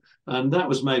video. And that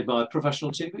was made by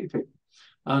professional TV people.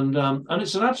 And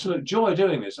it's an absolute joy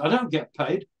doing this. I don't get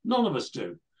paid. None of us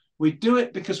do. We do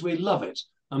it because we love it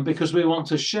and because we want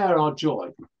to share our joy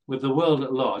with the world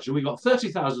at large. And we got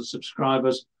 30,000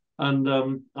 subscribers. And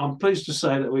I'm pleased to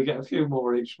say that we get a few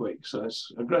more each week. So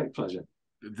it's a great pleasure.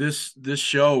 This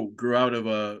show grew out of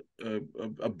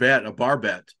a bar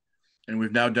bet. And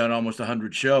we've now done almost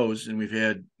 100 shows, and we've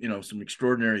had, you know, some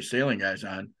extraordinary sailing guys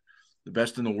on, the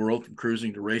best in the world, from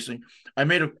cruising to racing.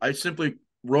 I simply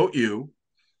wrote you,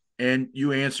 and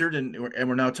you answered, and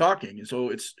we're now talking. And so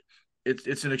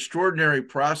it's an extraordinary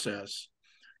process.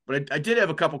 But I did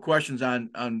have a couple questions on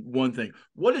one thing.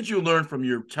 What did you learn from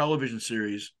your television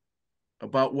series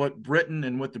about what Britain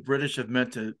and what the British have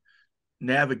meant to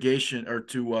navigation or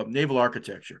to naval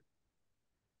architecture?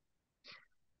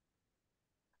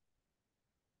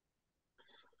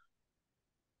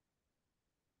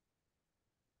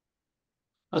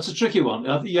 That's a tricky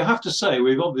one. You have to say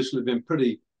we've obviously been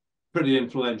pretty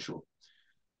influential,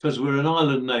 because we're an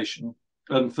island nation,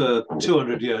 and for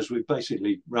 200 years we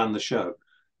basically ran the show.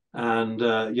 And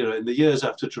you know, in the years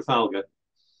after Trafalgar,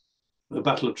 the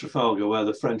Battle of Trafalgar, where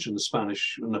the French and the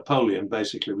Spanish, Napoleon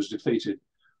basically was defeated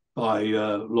by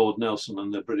Lord Nelson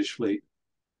and the British fleet,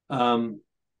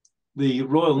 the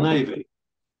Royal Navy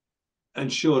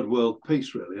ensured world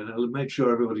peace, really, and it made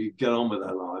sure everybody could get on with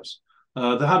their lives.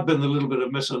 There had been a little bit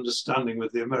of misunderstanding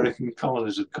with the American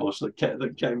colonies, of course, that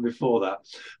came before that.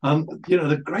 You know,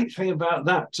 the great thing about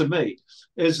that to me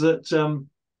is that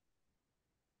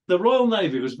the Royal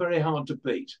Navy was very hard to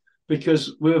beat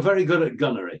because we were very good at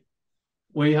gunnery.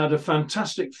 We had a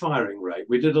fantastic firing rate.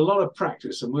 We did a lot of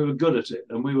practice, and we were good at it.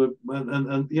 And we were,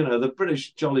 and you know, the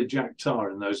British Jolly Jack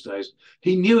Tar in those days,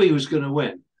 he knew he was going to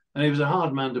win, and he was a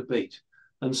hard man to beat.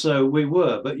 And so we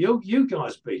were. But you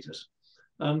guys beat us.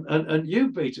 And you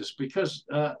beat us because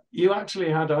you actually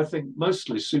had, I think,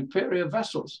 mostly superior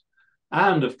vessels.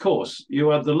 And of course, you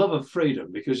had the love of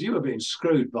freedom because you were being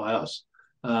screwed by us.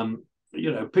 You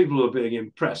know, people were being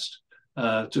impressed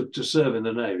to serve in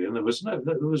the Navy, and there was no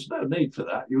need for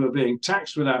that. You were being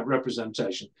taxed without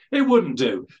representation. It wouldn't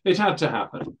do. It had to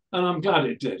happen, and I'm glad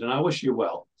it did, and I wish you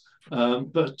well.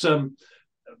 But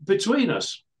between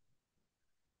us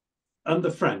and the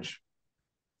French,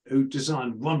 who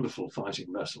designed wonderful fighting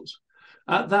vessels,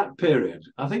 at that period,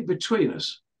 I think between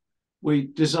us, we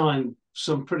designed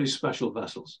some pretty special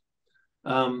vessels.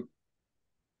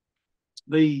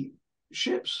 The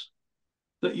ships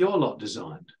that your lot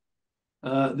designed,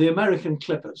 the American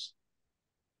clippers,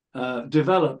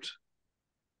 developed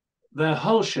their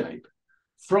hull shape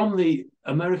from the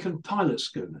American pilot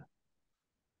schooner,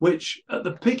 which at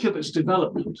the peak of its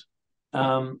development,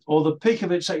 or the peak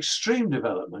of its extreme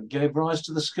development, gave rise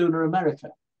to the schooner America,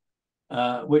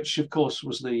 which of course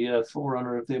was the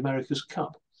forerunner of the America's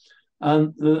Cup.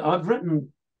 And I've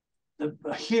written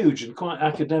a huge and quite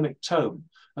academic tome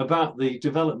about the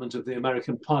development of the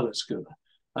American pilot schooner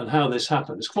and how this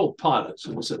happened. It's called Pilots,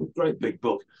 and it's a great big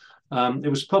book. It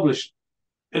was published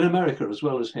in America as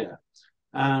well as here,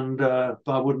 and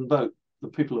by Wooden Boat. The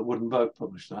people at Wooden Boat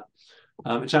published that.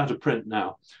 It's out of print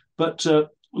now. But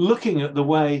looking at the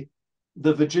way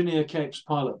the Virginia Capes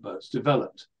pilot boats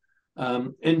developed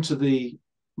into the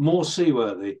more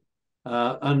seaworthy,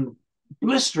 and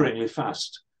blisteringly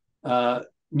fast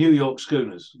New York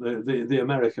schooners, the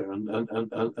America and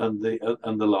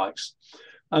the likes,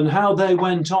 and how they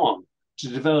went on to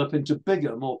develop into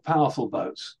bigger, more powerful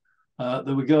boats that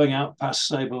were going out past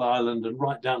Sable Island and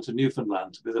right down to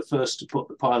Newfoundland to be the first to put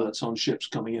the pilots on ships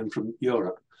coming in from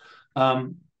Europe.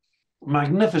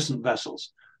 Magnificent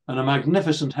vessels and a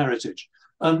magnificent heritage.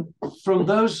 And from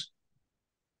those,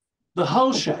 the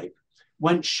hull shape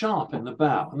went sharp in the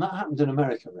bow, and that happened in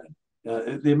America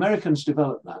then. The Americans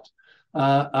developed that.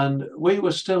 And we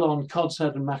were still on cod's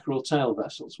head and mackerel tail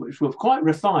vessels, which were quite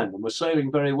refined and were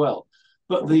sailing very well.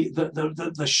 But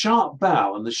the sharp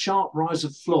bow and the sharp rise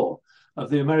of floor of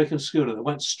the American schooner that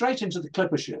went straight into the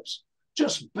clipper ships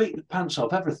just beat the pants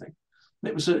off everything.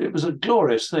 It was a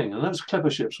glorious thing, and those clipper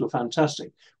ships were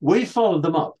fantastic. We followed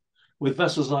them up with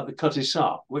vessels like the Cutty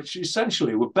Sark, which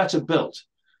essentially were better built,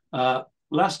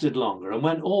 lasted longer, and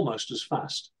went almost as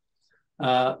fast.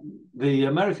 The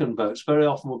American boats very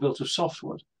often were built of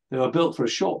softwood. They were built for a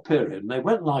short period, and they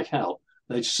went like hell.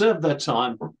 They served their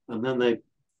time, and then they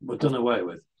were done away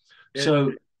with.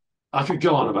 So I could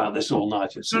go on about this all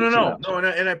night. No,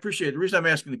 and I appreciate it. The reason I'm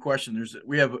asking the question is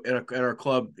we have at our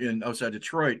club outside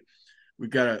Detroit, we've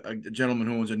got a gentleman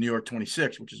who owns a New York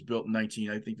 26, which is built in the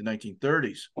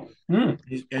 1930s, and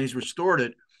he's restored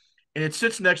it, and it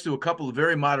sits next to a couple of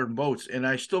very modern boats, and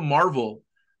I still marvel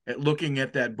at looking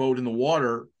at that boat in the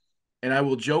water, and I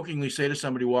will jokingly say to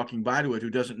somebody walking by to it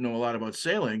who doesn't know a lot about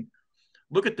sailing,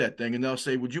 look at that thing, and they'll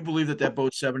say, would you believe that that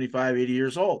boat's 75, 80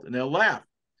 years old? And they'll laugh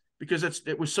because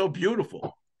it was so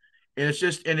beautiful, and it's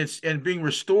just and being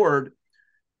restored.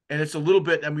 And it's a little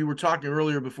bit, and we were talking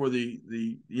earlier before the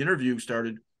interview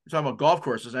started, we're talking about golf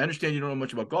courses. I understand you don't know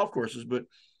much about golf courses, but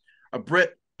a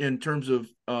Brit in terms of,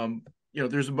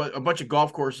 there's a bunch of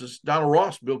golf courses. Donald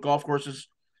Ross built golf courses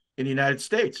in the United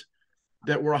States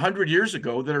that were 100 years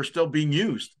ago that are still being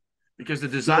used because the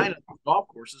design of golf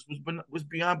courses was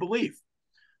beyond belief.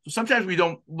 So sometimes we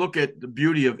don't look at the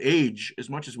beauty of age as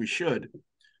much as we should. So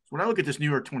when I look at this New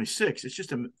York 26, it's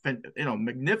just a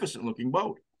magnificent looking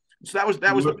boat. So that was the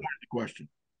part of the question.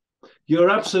 You're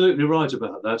absolutely right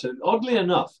about that. And oddly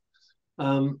enough,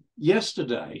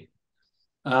 yesterday,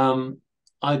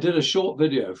 I did a short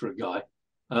video for a guy.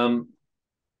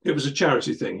 It was a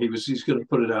charity thing. He's going to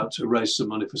put it out to raise some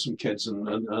money for some kids, and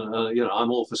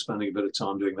I'm all for spending a bit of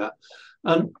time doing that.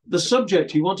 And the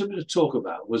subject he wanted me to talk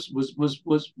about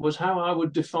was how I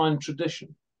would define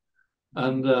tradition.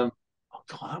 And oh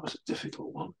God, that was a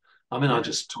difficult one. I mean, I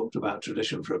just talked about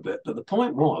tradition for a bit, but the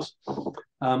point was,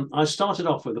 I started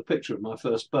off with a picture of my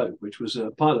first boat, which was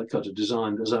a pilot cutter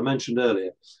designed, as I mentioned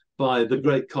earlier, by the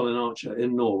great Colin Archer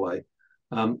in Norway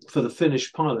for the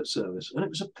Finnish pilot service. And it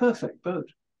was a perfect boat.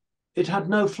 It had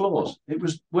no flaws. It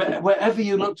was, wherever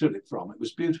you looked at it from, it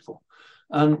was beautiful.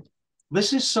 And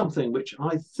this is something which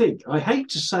I hate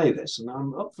to say this, and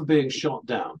I'm up for being shot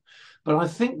down, but I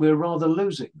think we're rather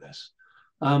losing this.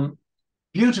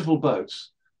 Beautiful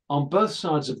boats on both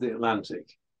sides of the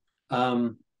Atlantic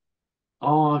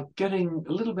are getting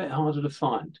a little bit harder to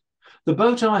find. The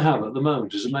boat I have at the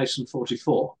moment is a Mason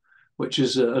 44, which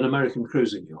is an American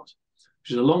cruising yacht,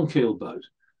 which is a long-keeled boat.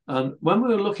 And when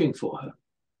we were looking for her,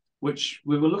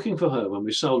 when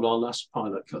we sold our last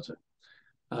pilot cutter,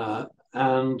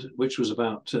 and which was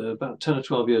about 10 or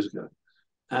 12 years ago.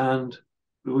 And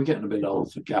we were getting a bit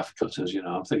old for gaff cutters,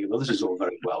 I'm thinking, well, this is all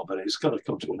very well, but it's got to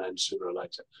come to an end sooner or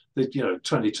later. The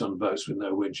 20-ton boats with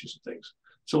no winches and things.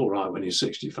 It's all right when you're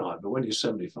 65, but when you're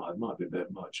 75, it might be a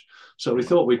bit much. So we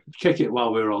thought we'd kick it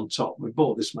while we were on top. We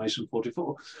bought this Mason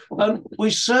 44. And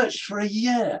we searched for a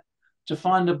year to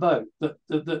find a boat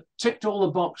that ticked all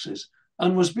the boxes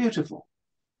and was beautiful.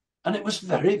 And it was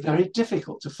very, very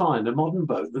difficult to find a modern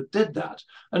boat that did that.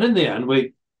 And in the end,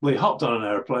 we hopped on an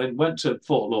airplane, went to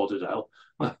Fort Lauderdale,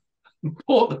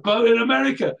 bought the boat in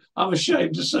America, I'm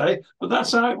ashamed to say, but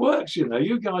that's how it works.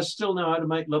 You guys still know how to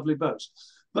make lovely boats.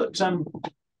 But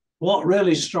what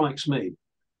really strikes me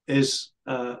is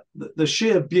the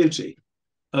sheer beauty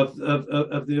of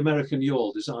the American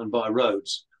yawl designed by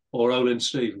Rhodes or Olin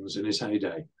Stevens in his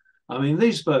heyday. I mean,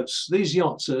 these boats, these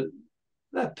yachts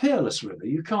they're peerless, really.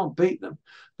 You can't beat them.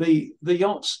 The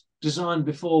yachts designed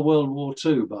before World War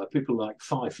II by people like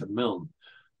Fife and Milne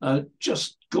are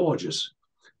just gorgeous.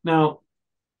 Now,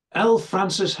 L.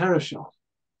 Francis Herreshoff,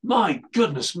 my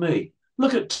goodness me,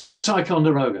 look at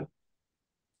Ticonderoga.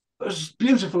 As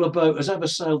beautiful a boat as ever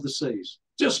sailed the seas.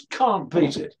 Just can't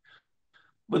beat it.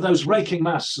 With those raking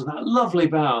masts and that lovely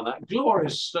bow and that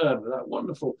glorious stern with that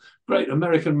wonderful, great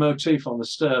American motif on the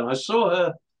stern. I saw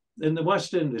her in the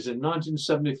West Indies in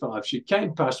 1975. She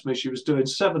came past me. She was doing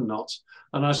 7 knots,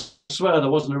 and I swear there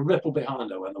wasn't a ripple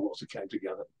behind her when the water came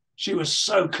together. She was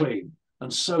so clean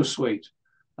and so sweet.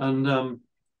 And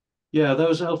yeah,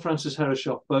 those L. Francis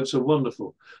Herreshoff boats are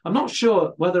wonderful. I'm not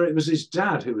sure whether it was his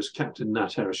dad who was Captain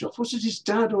Nat Herreshoff. Was it his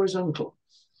dad or his uncle?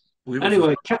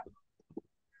 Anyway,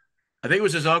 I think it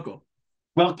was his uncle.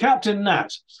 Well, Captain Nat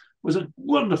was a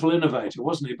wonderful innovator,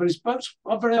 wasn't he? But his boats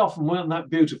very often weren't that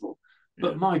beautiful.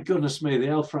 But my goodness me, the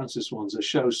L. Francis ones are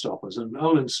showstoppers. And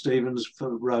Olin Stevens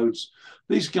for Rhodes.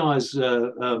 These guys,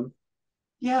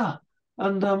 yeah.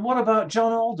 And what about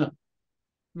John Alden?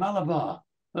 Malabar,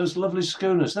 those lovely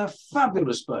schooners. They're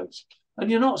fabulous boats. And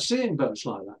you're not seeing boats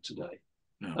like that today.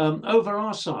 No. Over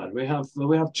our side, we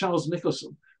have Charles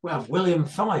Nicholson. We have William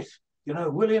Fife. You know,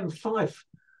 William Fife,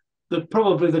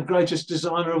 probably the greatest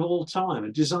designer of all time,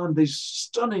 and designed these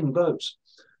stunning boats.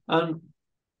 And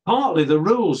partly the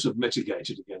rules have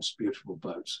mitigated against beautiful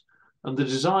boats. And the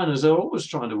designers are always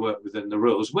trying to work within the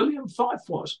rules. William Fife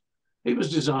was. He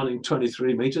was designing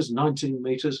 23 meters, 19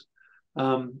 meters.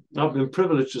 I've been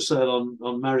privileged to sail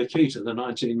on Mariquita, the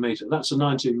 19 meter. That's a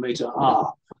 19 meter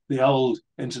R, the old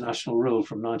international rule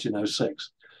from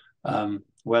 1906,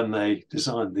 when they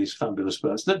designed these fabulous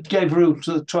boats that gave rule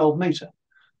to the 12 meter.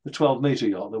 The 12 meter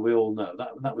yacht that we all know,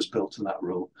 that was built to that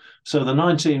rule. So the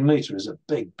 19 meter is a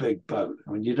big, big boat.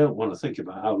 I mean, you don't want to think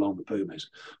about how long the boom is,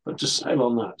 but to sail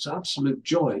on that, it's absolute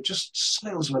joy. It just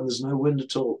sails when there's no wind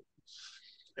at all.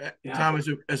 Yeah. Tom,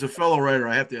 as a fellow writer,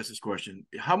 I have to ask this question.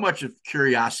 How much of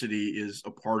curiosity is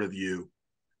a part of you?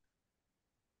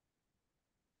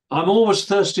 I'm always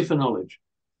thirsty for knowledge.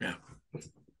 Yeah.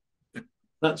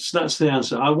 That's the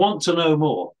answer. I want to know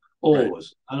more,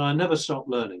 always. Right. And I never stop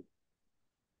learning.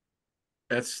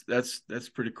 That's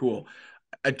pretty cool.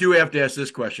 I do have to ask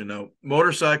this question though.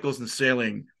 Motorcycles and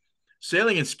sailing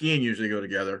and skiing usually go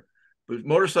together, but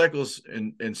motorcycles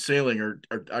and sailing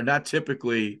are not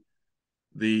typically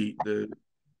the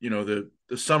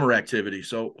summer activity.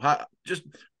 So just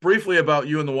briefly about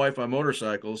you and the wife on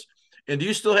motorcycles. And do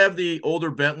you still have the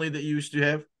older Bentley that you used to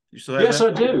have? You still have Yes,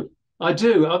 that? I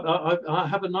do. I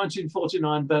have a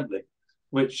 1949 Bentley,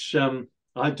 which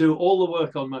I do all the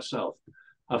work on myself.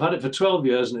 I've had it for 12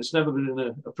 years and it's never been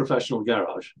in a professional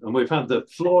garage. And we've had the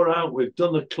floor out, we've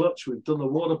done the clutch, we've done the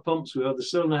water pumps, we've had the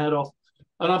cylinder head off,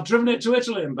 and I've driven it to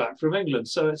Italy and back from England.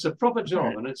 So it's a proper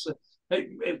job. And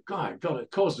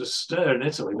it caused a stir in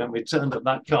Italy when we turned up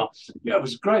that car. Yeah, it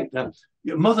was great.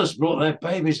 Your mothers brought their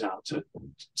babies out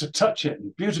to touch it.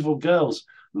 And beautiful girls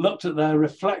looked at their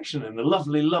reflection in the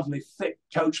lovely, lovely thick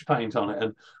coach paint on it.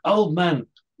 And old men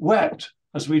wept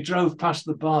as we drove past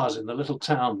the bars in the little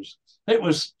towns. It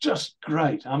was just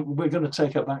great. We're going to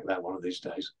take her back there one of these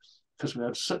days because we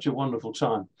had such a wonderful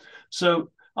time.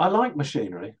 So I like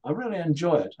machinery. I really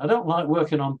enjoy it. I don't like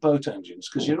working on boat engines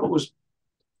because you're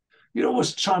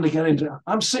always trying to get into.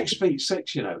 I'm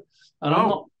 6'6", you know, and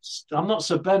I'm not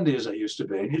so bendy as I used to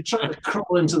be. And you're trying to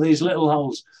crawl into these little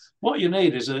holes. What you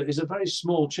need is a very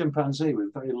small chimpanzee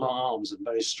with very long arms and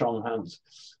very strong hands.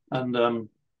 And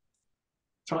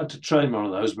tried to train one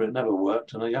of those, but it never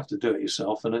worked. And you have to do it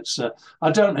yourself. And it's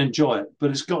I don't enjoy it, but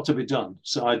it's got to be done.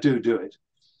 So I do it.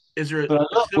 But I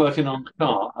love working on the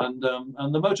car and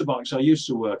the motorbikes I used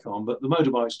to work on. But the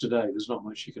motorbikes today, there's not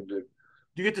much you can do.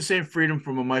 Do you get the same freedom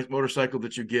from a motorcycle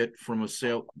that you get from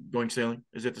going sailing?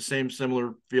 Is it the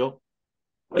similar feel?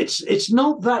 It's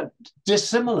not that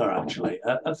dissimilar, actually.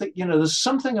 I think, there's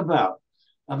something about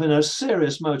having a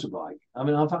serious motorbike. I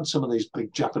mean, I've had some of these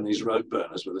big Japanese road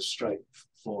burners with a straight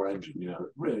 4 engine,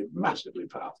 really massively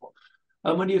powerful.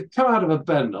 And when you come out of a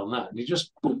bend on that, you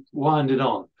just wind it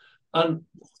on and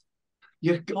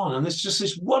you're gone. And there's just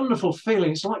this wonderful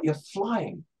feeling. It's like you're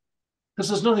flying. Because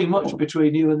there's nothing much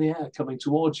between you and the air coming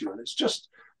towards you. And it's just,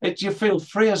 you feel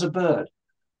free as a bird.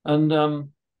 And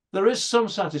there is some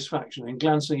satisfaction in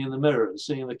glancing in the mirror and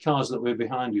seeing the cars that were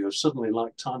behind you are suddenly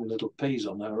like tiny little peas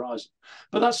on the horizon.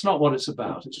 But that's not what it's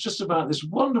about. It's just about this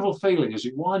wonderful feeling as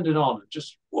you wind it on and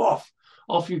just off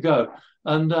you go.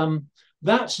 And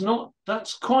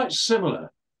that's quite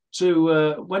similar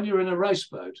to when you're in a race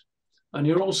boat and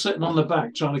you're all sitting on the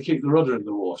back trying to keep the rudder in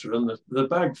the water and the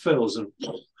bag fills and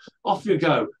off you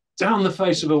go down the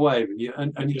face of a wave and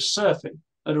you're surfing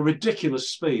at a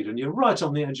ridiculous speed and you're right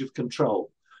on the edge of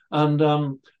control. And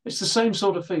it's the same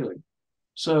sort of feeling.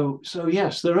 So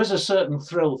yes, there is a certain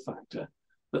thrill factor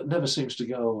that never seems to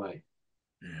go away.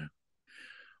 Yeah.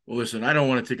 Well, listen, I don't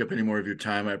want to take up any more of your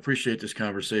time. I appreciate this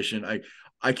conversation.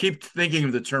 I keep thinking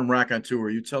of the term Rock on Tour.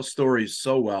 You tell stories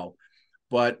so well,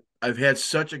 but I've had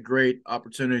such a great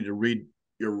opportunity to read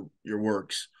your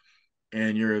works.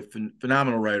 and you're a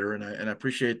phenomenal writer, and I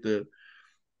appreciate the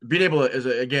being able to, as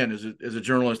a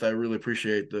journalist, I really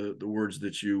appreciate the words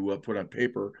that you put on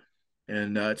paper,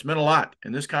 and it's meant a lot.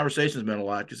 And this conversation has meant a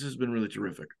lot because this has been really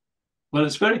terrific. Well,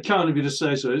 it's very kind of you to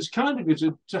say so. It's kind of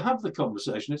you to have the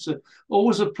conversation. It's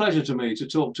always a pleasure to me to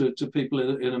talk to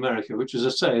people in America, which, as I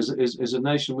say, is a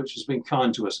nation which has been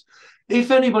kind to us. If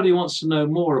anybody wants to know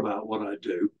more about what I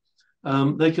do,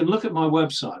 they can look at my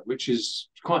website, which is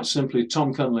quite simply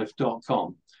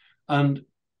tomcunliffe.com. And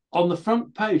on the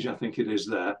front page, I think it is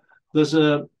there's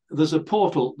a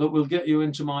portal that will get you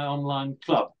into my online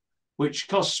club, which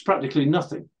costs practically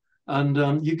nothing.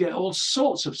 And you get all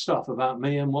sorts of stuff about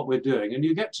me and what we're doing. And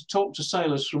you get to talk to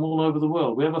sailors from all over the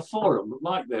world. We have a forum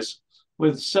like this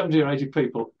with 70 or 80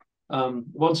 people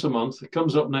once a month. It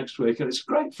comes up next week, and it's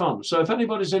great fun. So if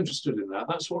anybody's interested in that,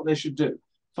 that's what they should do.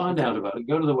 Find out about it.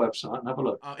 Go to the website and have a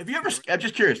look. Have you ever? I'm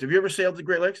just curious. Have you ever sailed the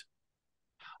Great Lakes?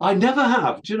 I never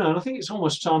have, do you know? And I think it's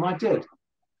almost time I did.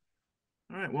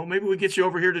 All right. Well, maybe we get you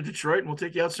over here to Detroit, and we'll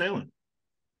take you out sailing.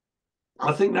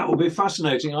 I think that will be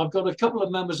fascinating. I've got a couple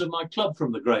of members of my club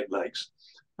from the Great Lakes,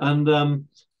 and I'm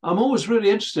always really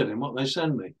interested in what they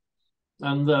send me.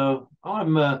 And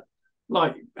I'm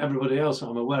like everybody else,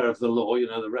 I'm aware of the law, you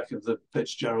know, the wreck of the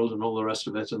Fitzgerald and all the rest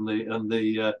of it, and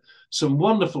the some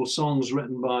wonderful songs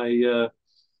written by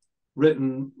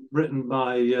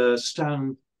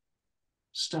Stan,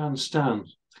 the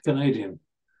Canadian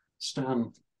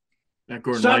Stan.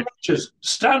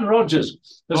 Stan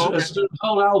Rogers. There's a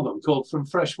whole album called From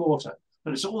Fresh Water,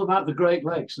 and it's all about the Great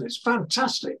Lakes, and it's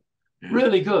fantastic. Yeah.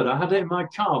 Really good. I had it in my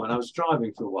car when I was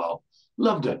driving for a while.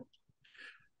 Loved it.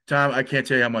 Tom, I can't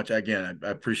tell you how much, again, I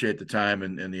appreciate the time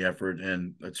and the effort,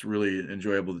 and it's really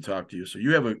enjoyable to talk to you. So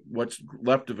you have what's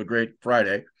left of a great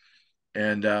Friday,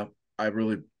 and I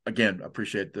really, again,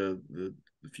 appreciate the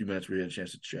few minutes we had a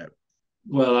chance to chat.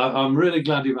 Well, I'm really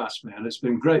glad you've asked me, and it's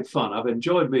been great fun. I've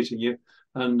enjoyed meeting you,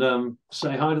 and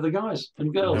say hi to the guys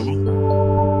and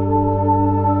girls.